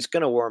mean, it's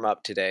gonna warm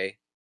up today.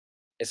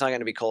 It's not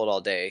gonna be cold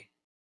all day,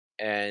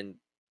 and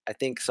I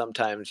think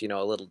sometimes a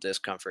little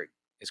discomfort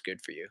is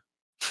good for you."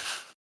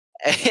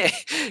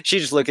 she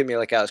just looked at me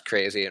like I was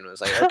crazy and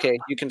was like, "Okay,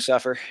 you can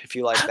suffer if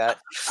you like that."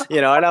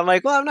 And I'm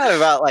like, "Well, I'm not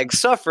about, like,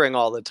 suffering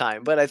all the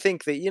time," but I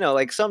think that,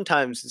 like,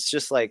 sometimes it's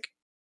just, like,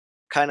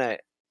 kinda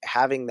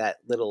having that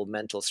little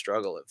mental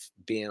struggle of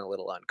being a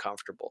little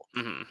uncomfortable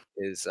Mhm.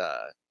 is,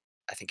 I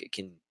think it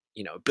can,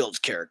 builds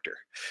character.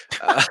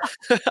 Uh,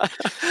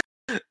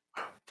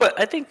 But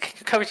I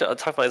think coming to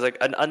talk about is like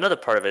another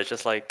part of it is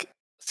just like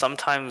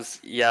sometimes,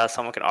 yeah,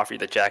 someone can offer you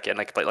the jacket, and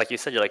like, but like you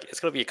said, you're like, it's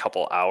gonna be a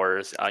couple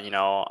hours. I'm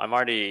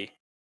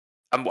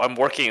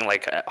working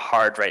like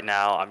hard right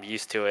now. I'm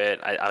used to it.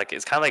 I like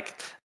it's kind of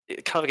like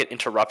an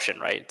interruption,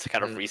 right? To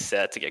kind of mm,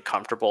 reset, to get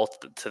comfortable,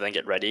 to then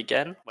get ready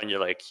again when you're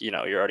like, you're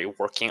already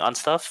working on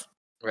stuff.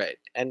 right,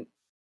 and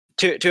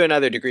to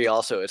another degree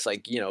also, it's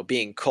like,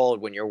 being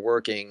cold when you're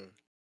working,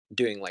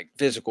 doing, like,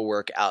 physical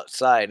work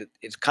outside,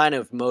 it's kind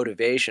of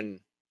motivation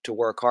to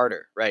work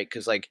harder, right?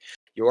 Because like,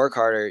 you work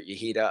harder, you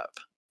heat up.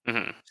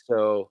 Hmm.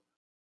 So,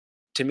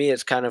 to me,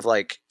 it's kind of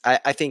like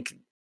I think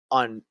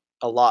on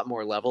a lot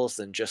more levels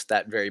than just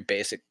that very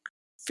basic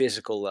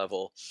physical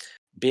level,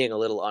 being a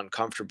little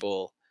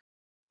uncomfortable,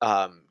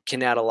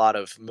 can add a lot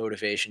of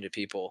motivation to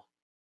people,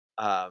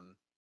 um,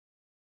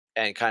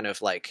 and kind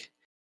of, like,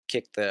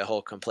 kick the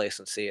whole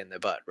complacency in the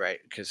butt, right?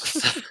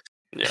 Because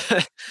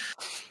Yeah.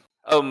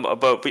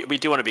 But we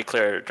do want to be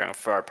clear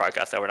for our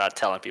podcast that we're not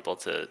telling people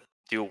to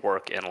do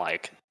work in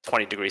like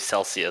 20 degrees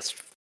Celsius.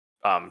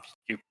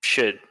 You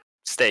should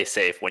stay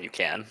safe when you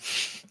can.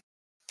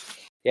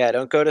 Yeah,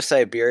 don't go to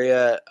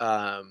Siberia,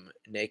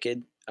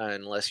 naked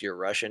unless you're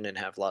Russian and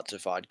have lots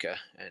of vodka,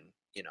 and,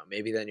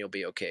 maybe then you'll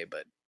be okay,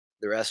 but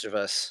the rest of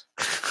us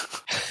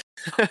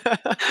I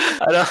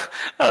don't,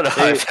 I don't know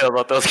how I maybe feel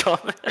about those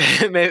comments.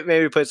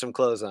 maybe put some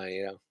clothes on,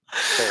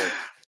 It's cold.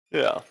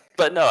 Yeah,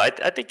 but no, I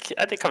think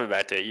coming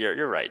back to it,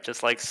 you're right.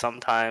 Just like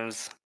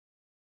sometimes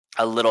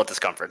a little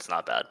discomfort's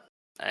not bad,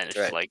 and it's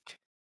just Right. like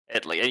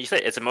like you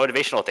said, it's a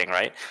motivational thing,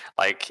 right?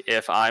 Like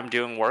if I'm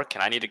doing work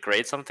and I need to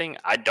grade something,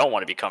 I don't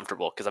want to be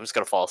comfortable because I'm just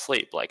gonna fall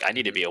asleep. Like I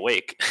need to Mhm. be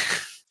awake.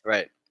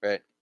 Right,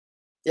 right.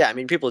 Yeah, I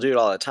mean, people do it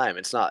all the time.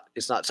 It's not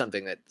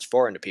something that's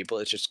foreign to people.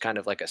 It's just kind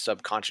of like a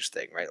subconscious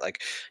thing, right?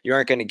 Like you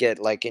aren't going to get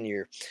like in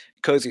your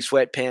cozy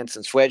sweatpants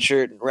and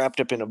sweatshirt and wrapped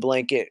up in a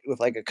blanket with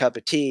like a cup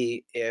of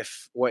tea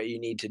if what you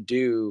need to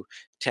do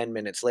 10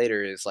 minutes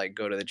later is like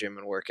go to the gym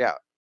and work out,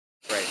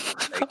 right?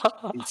 Like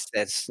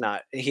that's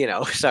not,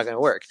 it's not going to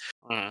work.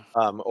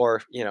 Mm.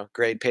 Or,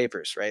 grade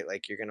papers, right?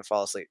 Like you're going to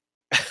fall asleep.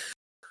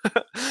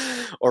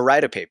 Or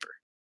write a paper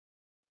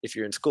if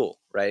you're in school,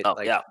 right? Oh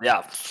Like, yeah,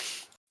 yeah.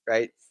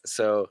 right?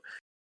 So,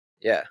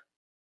 yeah.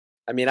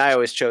 I mean, I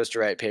always chose to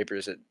write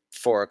papers at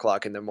 4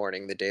 o'clock in the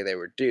morning the day they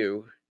were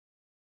due.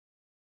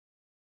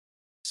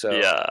 So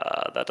Yeah,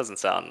 that doesn't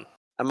sound.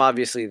 I'm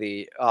obviously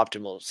the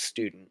optimal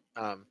student.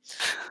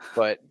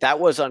 But that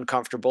was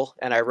uncomfortable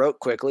and I wrote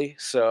quickly.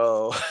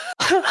 So,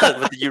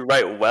 But did you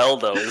write well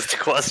though? Is the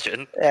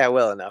question. yeah,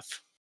 well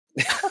enough.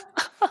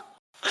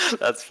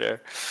 That's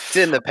fair. It's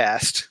in the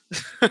past.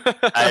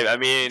 I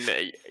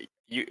mean,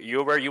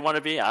 you're where you want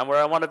to be. I'm where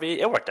I want to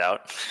be. It worked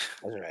out.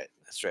 That's right.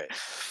 That's right.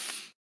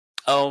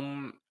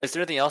 Is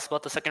there anything else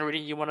about the second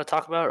reading you want to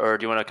talk about, or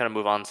do you want to kind of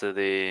move on to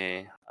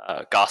the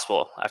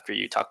gospel after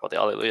you talk about the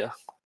Alleluia?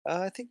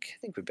 I think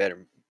we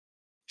better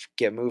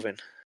get moving.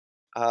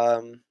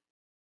 Um,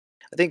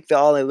 I think the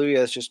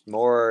Alleluia is just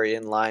more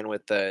in line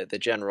with the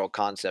general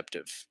concept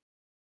of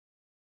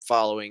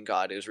following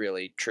God is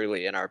really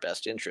truly in our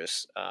best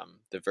interests.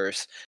 The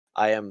verse,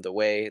 "I am the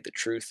way, the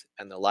truth,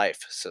 and the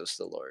life," says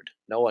the Lord.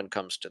 "No one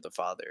comes to the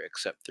Father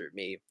except through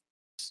me."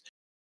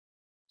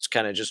 It's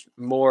kind of just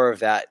more of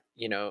that.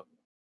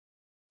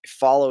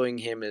 Following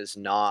Him is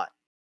not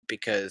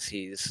because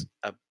He's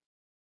a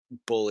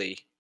bully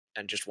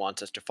and just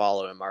wants us to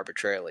follow Him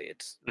arbitrarily.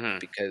 It's Hmm.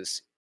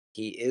 because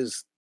He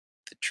is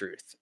the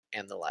truth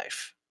and the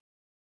life,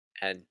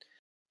 and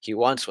He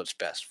wants what's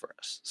best for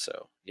us.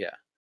 So yeah.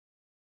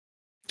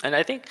 And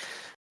I think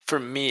for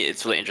me,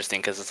 it's really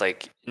interesting because it's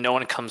like no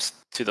one comes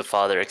to the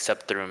Father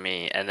except through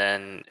me. And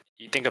then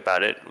you think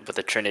about it with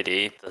the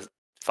Trinity, the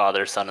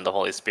Father, Son, and the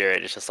Holy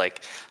Spirit. It's just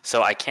like,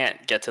 so I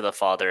can't get to the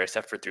Father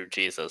except for through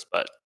Jesus.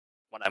 But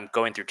when I'm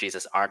going through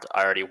Jesus, aren't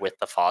I already with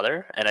the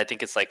Father? And I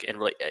think it's like a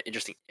really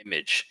interesting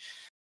image.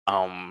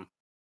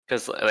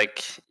 Because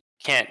like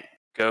can't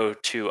go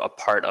to a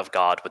part of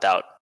God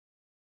without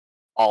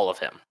all of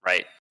Him,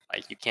 right?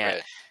 Like you can't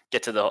Right.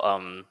 get to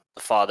the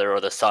Father or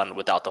the Son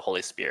without the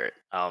Holy Spirit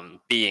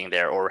being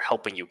there or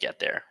helping you get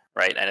there,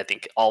 right? And I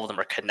think all of them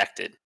are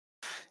connected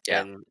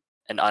Yeah. in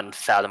an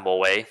unfathomable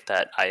way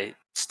that I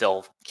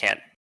still can't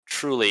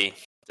truly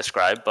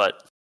describe.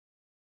 But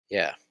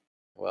Yeah.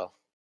 Well,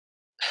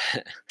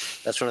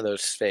 that's one of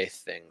those faith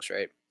things,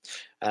 right?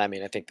 And I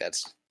mean, I think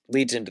that's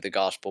leads into the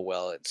gospel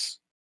well. It's,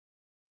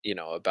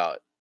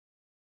 about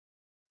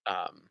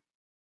um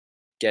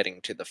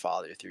getting to the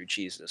Father through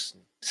Jesus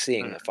and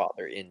seeing mm, the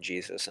Father in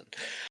Jesus. And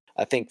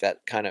I think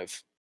that kind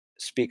of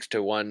speaks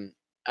to one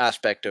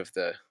aspect of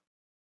the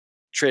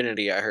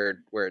Trinity I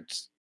heard where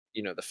it's,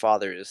 the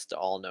Father is the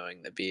all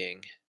knowing, the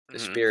being, the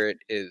mhm, Spirit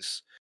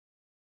is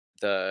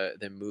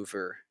the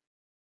mover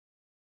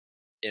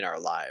in our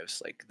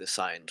lives, like the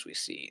signs we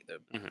see, the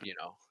Mhm, you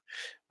know,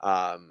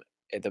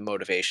 the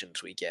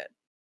motivations we get.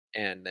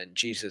 And then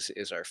Jesus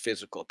is our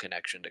physical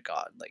connection to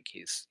God. Like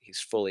he's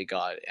fully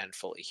God and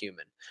fully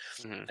human.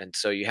 mhm, And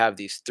so you have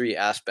these three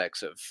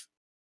aspects of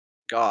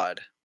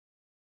God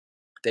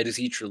that is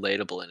each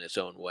relatable in its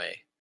own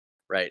way,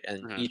 right?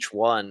 And mhm, each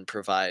one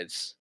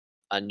provides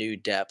a new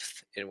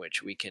depth in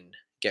which we can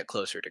get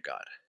closer to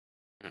God.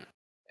 mhm,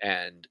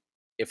 And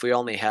if we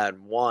only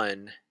had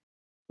one,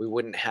 we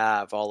wouldn't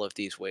have all of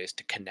these ways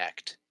to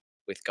connect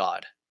with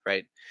God,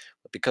 right?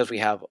 But because we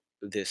have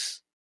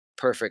this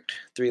perfect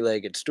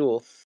three-legged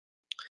stool,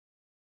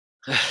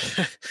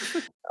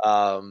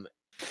 um,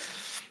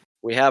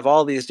 we have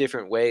all these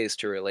different ways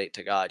to relate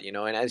to God,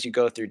 and as you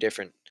go through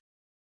different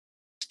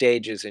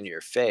stages in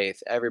your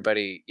faith,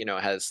 everybody,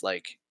 has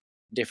like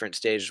different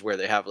stages where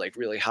they have like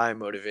really high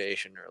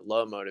motivation or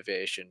low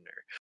motivation,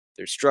 or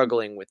they're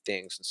struggling with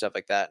things and stuff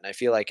like that. And I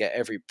feel like at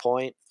every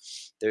point,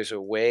 there's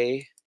a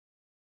way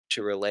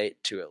to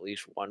relate to at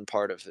least one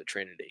part of the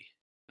Trinity.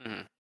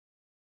 mhm.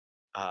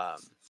 Um,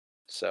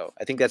 so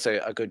I think that's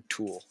a good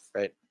tool,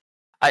 right?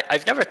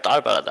 I've never thought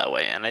about it that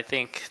way, and I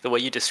think the way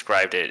you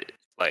described it,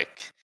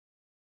 like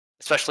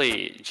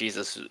especially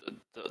Jesus,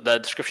 the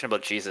description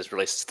about Jesus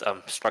really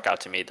struck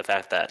out to me. The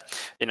fact that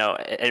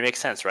it makes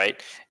sense,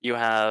 right? You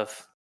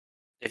have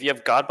if you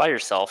have God by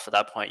yourself at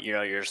that point,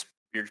 you're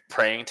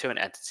praying to an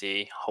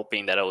entity,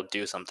 hoping that it will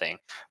do something.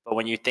 But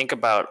when you think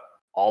about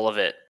all of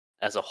it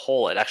as a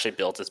whole, it actually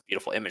builds this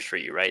beautiful image for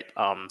you, right?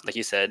 Like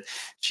you said,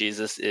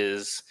 Jesus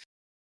is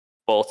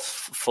both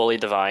fully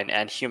divine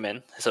and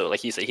human. So,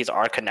 like you said, he's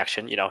our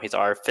connection. He's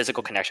our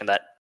physical connection.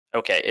 That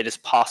okay, it is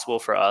possible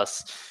for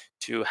us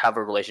to have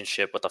a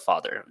relationship with the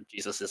Father.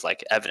 Jesus is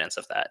like evidence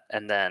of that.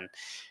 And then,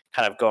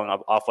 kind of going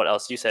off what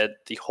else you said,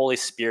 the Holy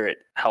Spirit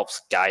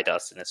helps guide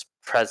us and is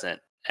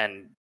present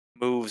and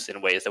moves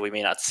in ways that we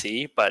may not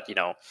see. But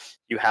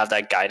you have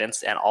that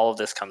guidance, and all of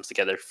this comes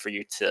together for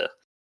you to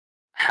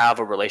have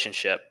a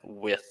relationship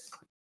with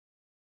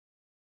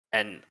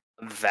an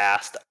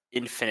vast,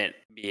 infinite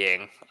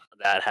being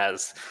that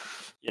has,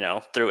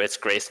 through its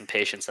grace and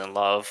patience and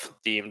love,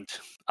 deemed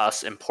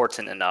us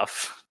important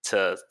enough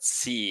to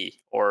see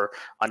or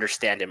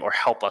understand him or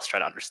help us try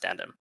to understand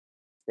him.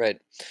 Right,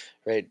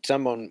 right.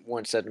 Someone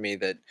once said to me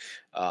that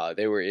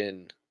they were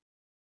in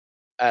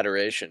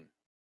adoration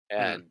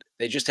Mhm, and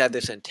they just had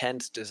this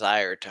intense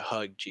desire to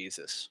hug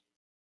Jesus.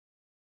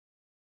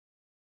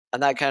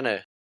 And that kind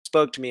of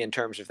spoke to me in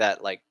terms of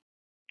that, like,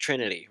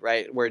 Trinity,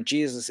 right? Where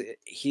Jesus,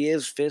 he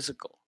is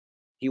physical.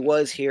 He mhm,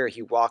 was here,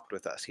 he walked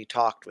with us, he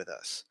talked with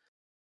us.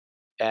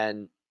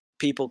 And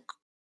people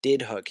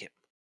did hug him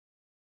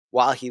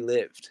while he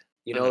lived.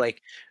 mhm,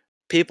 Like,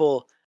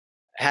 people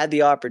had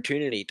the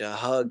opportunity to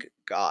hug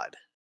God,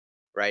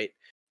 right?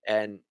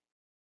 And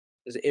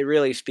it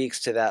really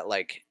speaks to that,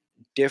 like,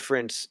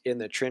 difference in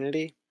the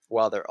Trinity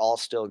while they're all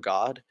still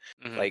God.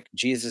 mhm, Like,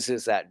 Jesus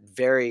is that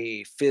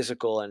very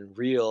physical and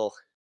real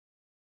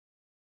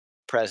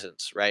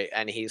presence, right?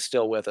 And he's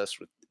still with us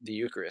with the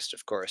Eucharist,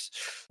 of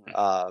course. mhm,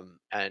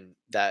 And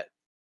that,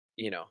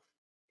 you know,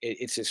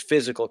 it's this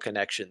physical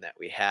connection that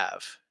we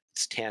have.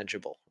 It's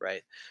tangible,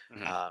 right?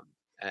 mhm. Um,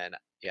 and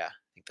yeah,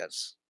 I think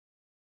that's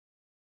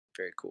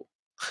very cool.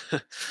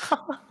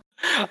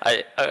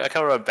 I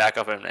kind of want to back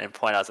up and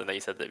point out something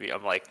you said that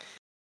I'm like,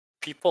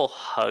 people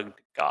hugged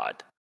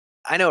God.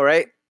 I know,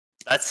 right?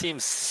 That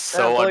seems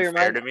That so blow your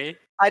unfair mind. to me.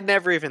 I'd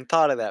never even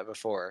thought of that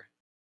before.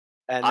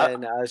 And I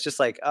then I was just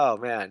like, oh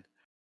man,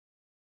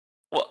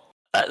 Well,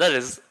 that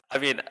is. I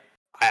mean,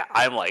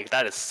 I'm like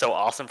that is so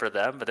awesome for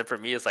them, but then for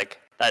me, it's like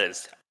that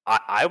is.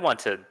 I want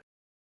to.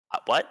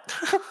 What?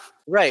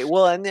 right.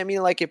 Well, and I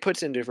mean, like, it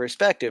puts into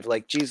perspective,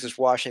 like Jesus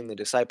washing the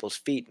disciples'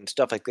 feet and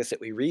stuff like this that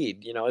we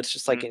read. It's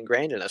just like Mhm.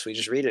 ingrained in us. We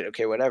just read it.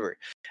 Okay, whatever.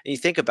 And you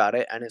think about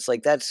it, and it's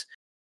like that's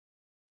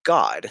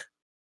God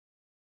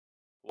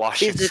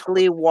Washing someone.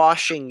 physically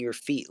washing your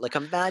feet. Like,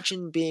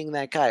 imagine being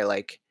that guy.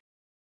 Like,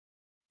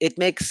 it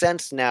makes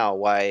sense now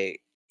why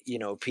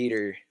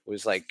Peter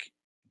was like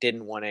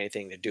didn't want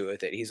anything to do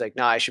with it. He's like,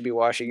 "No, I should be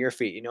washing your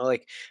feet."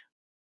 Like,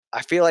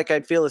 I feel like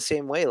I'd feel the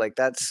same way. Like,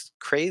 that's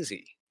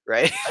crazy,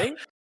 right? Right?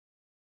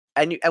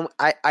 And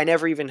I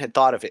never even had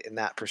thought of it in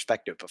that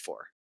perspective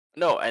before.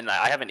 No, and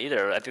I haven't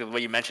either. I think the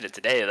way you mentioned it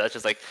today,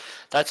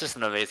 that's just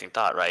an amazing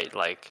thought, right?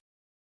 Like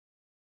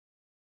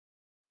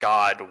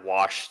God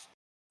washed,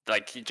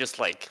 like he just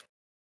like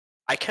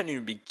I can't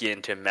even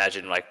begin to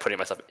imagine like putting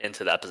myself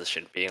into that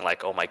position, being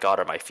like, oh my God,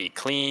 are my feet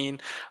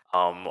clean?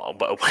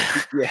 But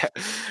Yeah,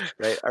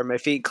 right. Are my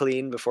feet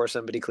clean before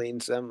somebody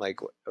cleans them? Like,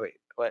 wait,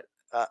 what?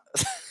 Uh,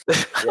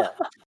 yeah,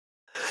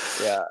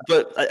 yeah,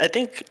 but I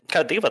think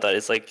kind of think about that.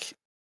 It's like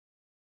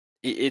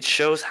it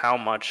shows how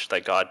much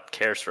that God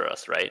cares for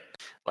us, right?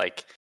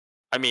 Like,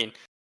 I mean,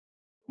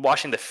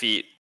 washing the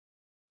feet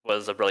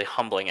was a really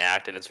humbling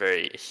act, and it's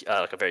very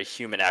like a very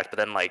human act. But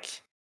then,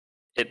 like,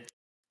 it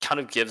kind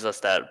of gives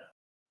us that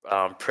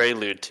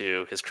prelude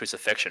to his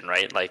crucifixion,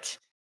 right? Like,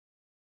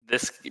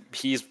 this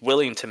he's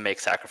willing to make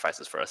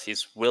sacrifices for us.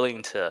 He's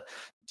willing to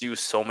do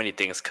so many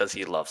things because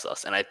he loves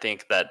us. And I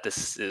think that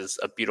this is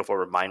a beautiful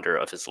reminder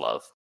of his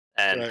love.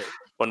 And Right.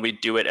 when we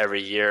do it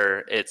every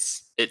year, it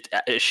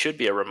should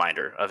be a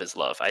reminder of his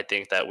love. I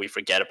think that we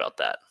forget about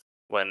that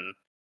when,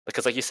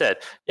 because like you said,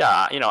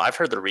 yeah, I've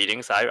heard the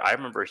readings. I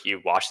remember he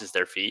washes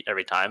their feet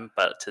every time,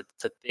 but to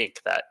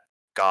think that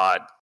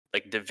God,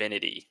 like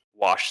divinity,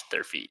 washed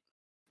their feet.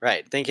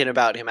 Right. Thinking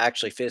about him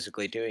actually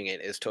physically doing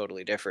it is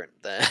totally different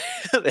than,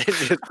 than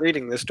just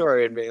reading the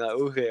story and being like,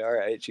 okay, all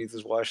right,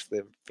 Jesus washed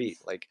the feet.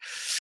 Like,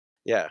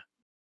 yeah,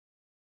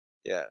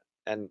 yeah.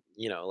 And,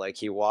 like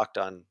he walked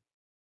on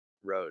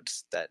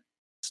roads that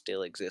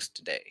still exist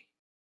today.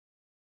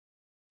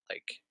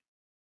 Like,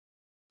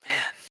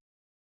 Man.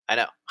 I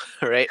know,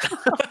 right?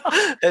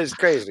 It's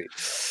crazy.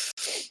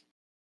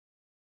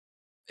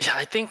 Yeah,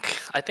 I think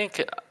I'm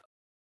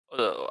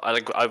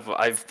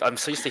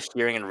so used to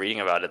hearing and reading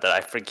about it that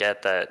I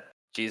forget that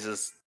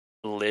Jesus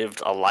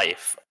lived a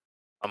life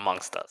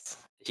amongst us.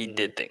 He Mhm.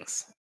 did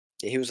things.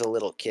 Yeah, he was a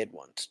little kid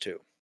once too.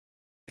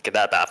 Okay,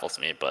 that baffles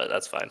me, but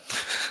that's fine.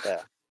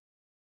 Yeah,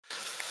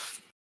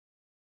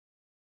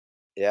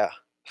 yeah.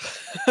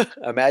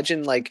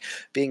 Imagine like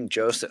being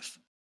Joseph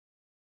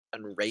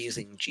and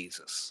raising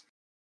Jesus.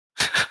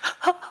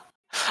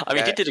 I mean,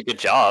 he Okay. did a good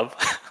job.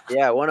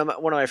 Yeah, one of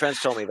my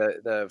friends told me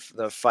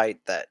the fight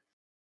that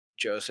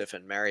Joseph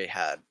and Mary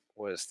had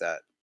was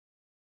that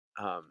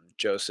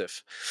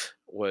Joseph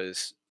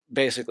was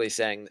basically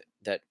saying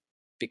that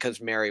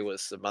because Mary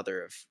was the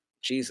mother of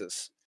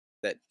Jesus,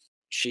 that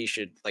she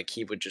should like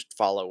he would just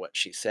follow what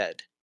she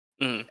said,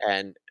 Mm,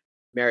 and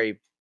Mary,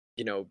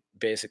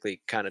 basically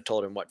kind of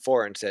told him what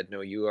for and said,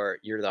 "No, you're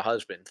the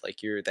husband,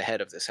 like you're the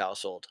head of this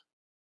household,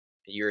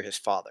 you're his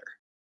father,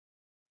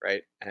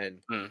 right?"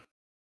 And mm.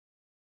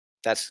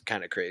 that's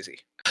kind of crazy,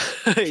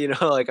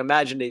 like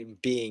imagining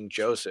being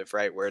Joseph,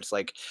 right, where it's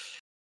like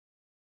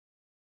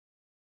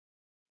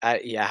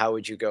yeah, how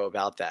would you go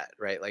about that,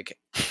 right? Like,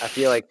 I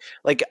feel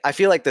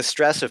like the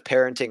stress of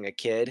parenting a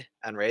kid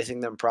and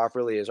raising them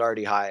properly is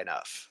already high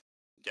enough.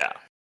 Yeah.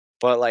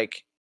 But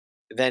like,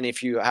 then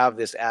if you have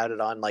this added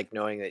on, like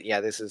knowing that,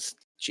 yeah, this is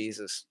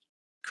Jesus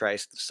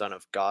Christ, the Son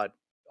of God,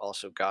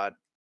 also God,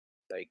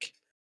 like,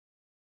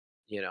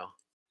 you know,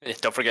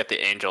 Don't forget the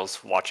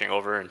angels watching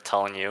over and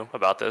telling you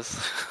about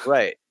this.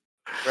 right,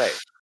 right,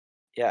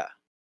 yeah,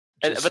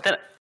 But just then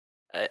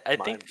I think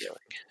mind blowing.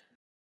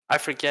 I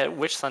forget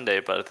which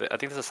Sunday, but I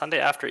think there's a Sunday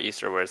after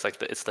Easter where it's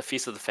like it's the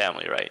feast of the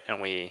family, right? And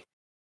we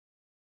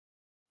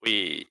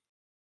we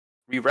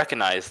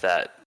recognize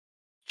that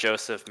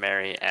Joseph,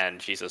 Mary, and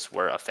Jesus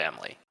were a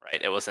family,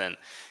 right? It wasn't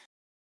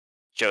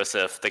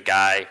Joseph, the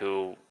guy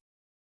who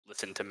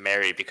listened to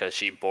Mary because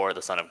she bore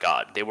the Son of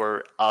God. They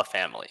were a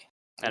family.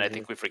 And I Hmm.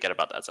 think we forget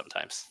about that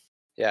sometimes.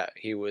 Yeah,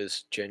 he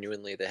was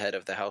genuinely the head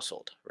of the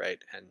household,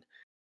 right? And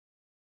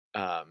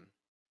um,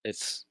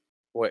 it's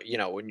what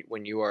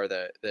when you are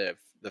the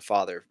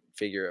father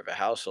figure of a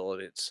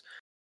household, it's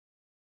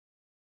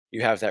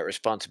you have that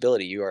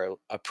responsibility. You are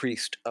a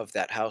priest of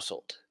that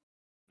household.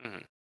 Hmm.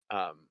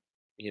 um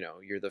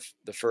you're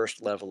the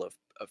first level of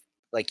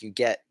like you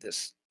get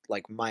this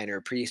like minor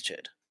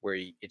priesthood where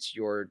it's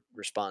your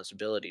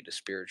responsibility to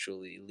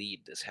spiritually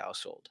lead this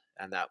household,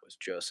 and that was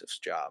Joseph's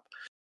job,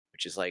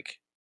 which is like,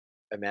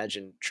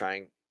 imagine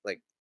trying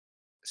like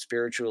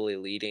spiritually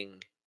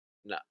leading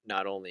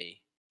not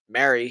only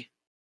Mary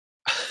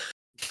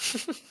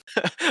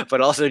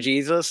but also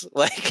Jesus,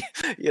 like,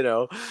 you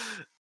know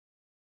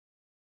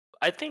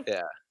I think,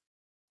 yeah.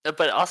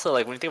 but also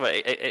like when you think about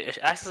it, it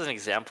acts as an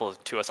example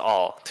to us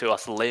all, to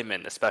us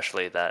laymen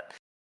especially, that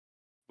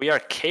we are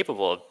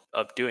capable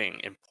of doing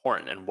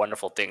important and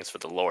wonderful things for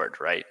the Lord,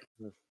 right?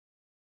 Mm.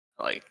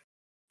 Like,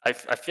 I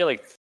feel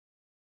like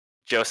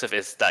Joseph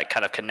is that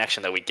kind of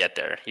connection that we get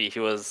there. He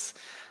was,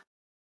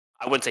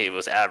 I wouldn't say he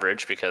was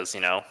average because,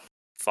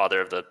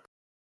 father of the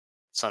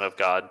Son of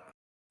God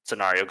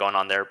scenario going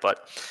on there,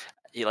 but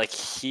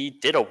he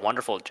did a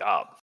wonderful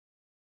job.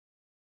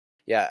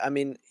 Yeah, I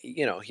mean,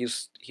 he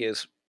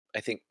is, I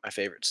think, my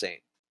favorite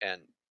saint,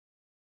 and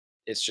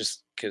it's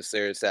just because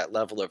there's that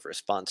level of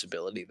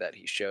responsibility that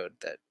he showed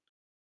that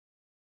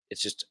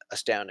it's just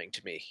astounding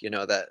to me,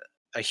 that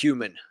a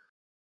human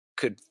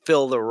could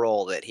fill the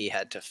role that he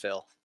had to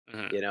fill,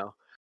 Mhm. you know?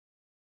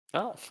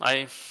 Well,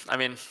 I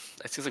mean,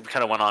 it seems like we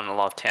kind of went on a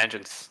lot of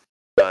tangents,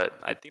 but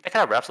I think that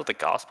kind of wraps up the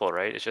gospel,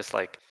 right? It's just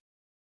like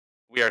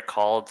we are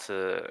called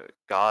to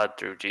God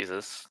through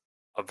Jesus,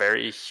 a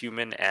very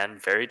human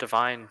and very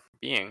divine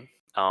being.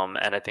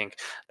 And I think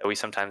that we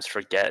sometimes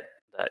forget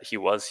that he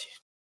was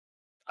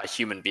a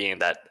human being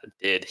that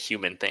did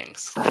human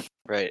things.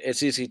 Right.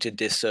 It's easy to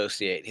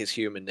dissociate his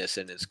humanness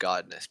and his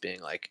godness,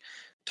 being like,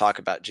 talk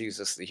about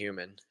Jesus the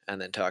human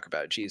and then talk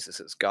about Jesus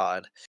as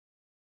God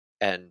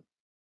and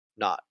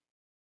not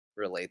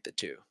relate the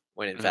two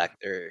when in Mhm.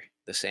 fact they're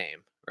the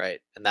same,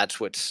 right? And that's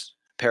what's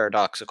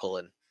paradoxical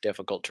and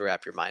difficult to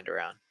wrap your mind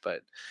around.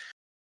 But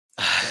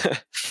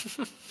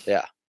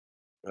yeah.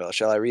 Well,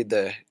 shall I read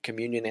the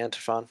communion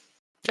antiphon?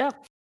 Yeah.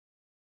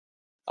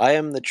 I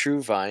am the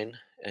true vine,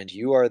 and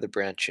you are the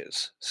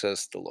branches,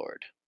 says the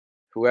Lord.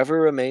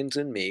 Whoever remains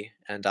in me,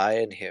 and I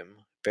in him,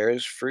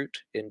 bears fruit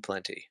in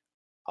plenty.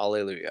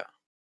 Alleluia.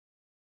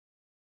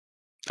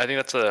 I think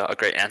that's a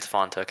great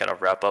antiphon to kind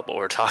of wrap up what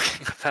we're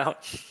talking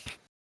about.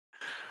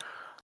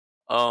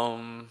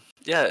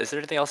 Yeah, is there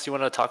anything else you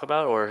want to talk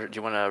about, or do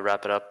you want to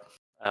wrap it up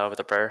with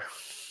a prayer?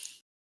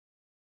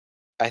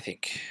 I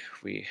think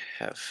we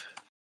have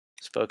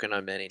spoken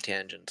on many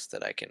tangents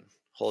that I can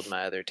hold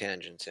my other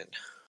tangents in.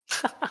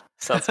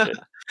 Sounds good.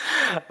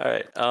 All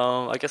right.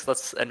 I guess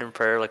let's end in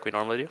prayer like we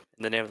normally do.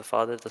 In the name of the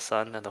Father, the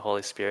Son, and the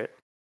Holy Spirit.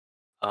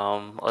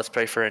 Let's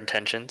pray for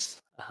intentions.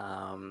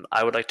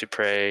 I would like to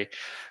pray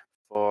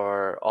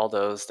for all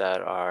those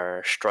that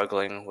are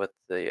struggling with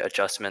the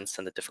adjustments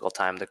and the difficult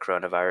time of the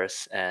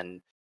coronavirus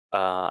and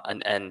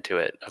an end to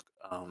it,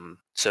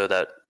 so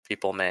that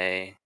people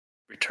may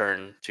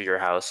return to your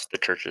house, the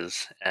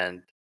churches,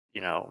 and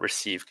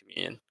receive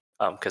communion.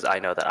 Because I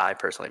know that I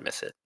personally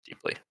miss it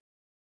deeply.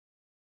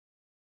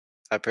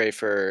 I pray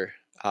for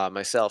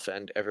myself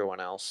and everyone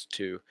else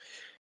to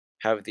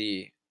have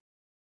the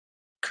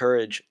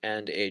courage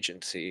and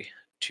agency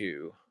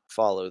to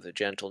follow the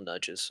gentle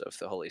nudges of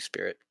the Holy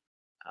Spirit,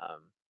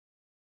 um,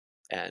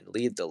 and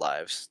lead the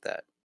lives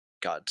that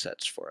God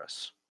sets for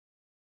us.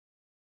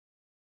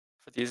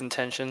 For these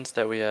intentions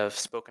that we have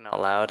spoken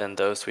out loud and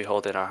those we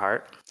hold in our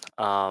heart,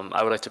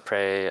 I would like to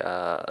pray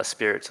a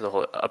prayer to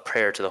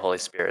the Holy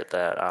Spirit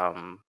that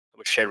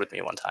was shared with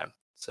me one time.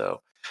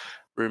 So,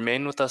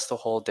 remain with us the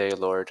whole day,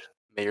 Lord.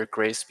 May your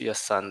grace be a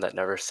sun that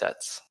never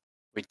sets.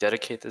 We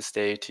dedicate this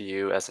day to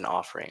you as an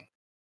offering.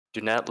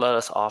 Do not let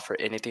us offer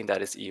anything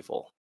that is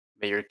evil.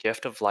 May your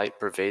gift of light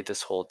pervade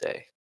this whole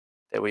day,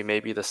 that we may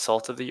be the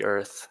salt of the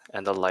earth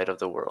and the light of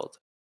the world.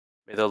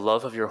 May the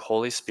love of your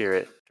Holy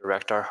Spirit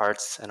direct our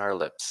hearts and our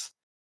lips,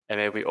 and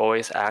may we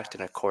always act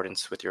in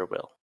accordance with your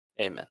will.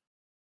 Amen.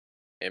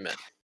 Amen.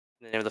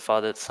 In the name of the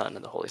Father, the Son,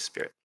 and the Holy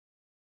Spirit.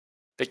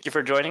 Thank you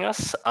for joining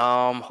us.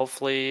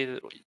 Hopefully,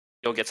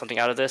 you'll get something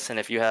out of this. And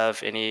if you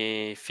have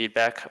any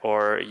feedback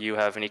or you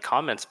have any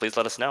comments, please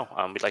let us know.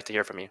 We'd like to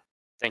hear from you.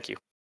 Thank you.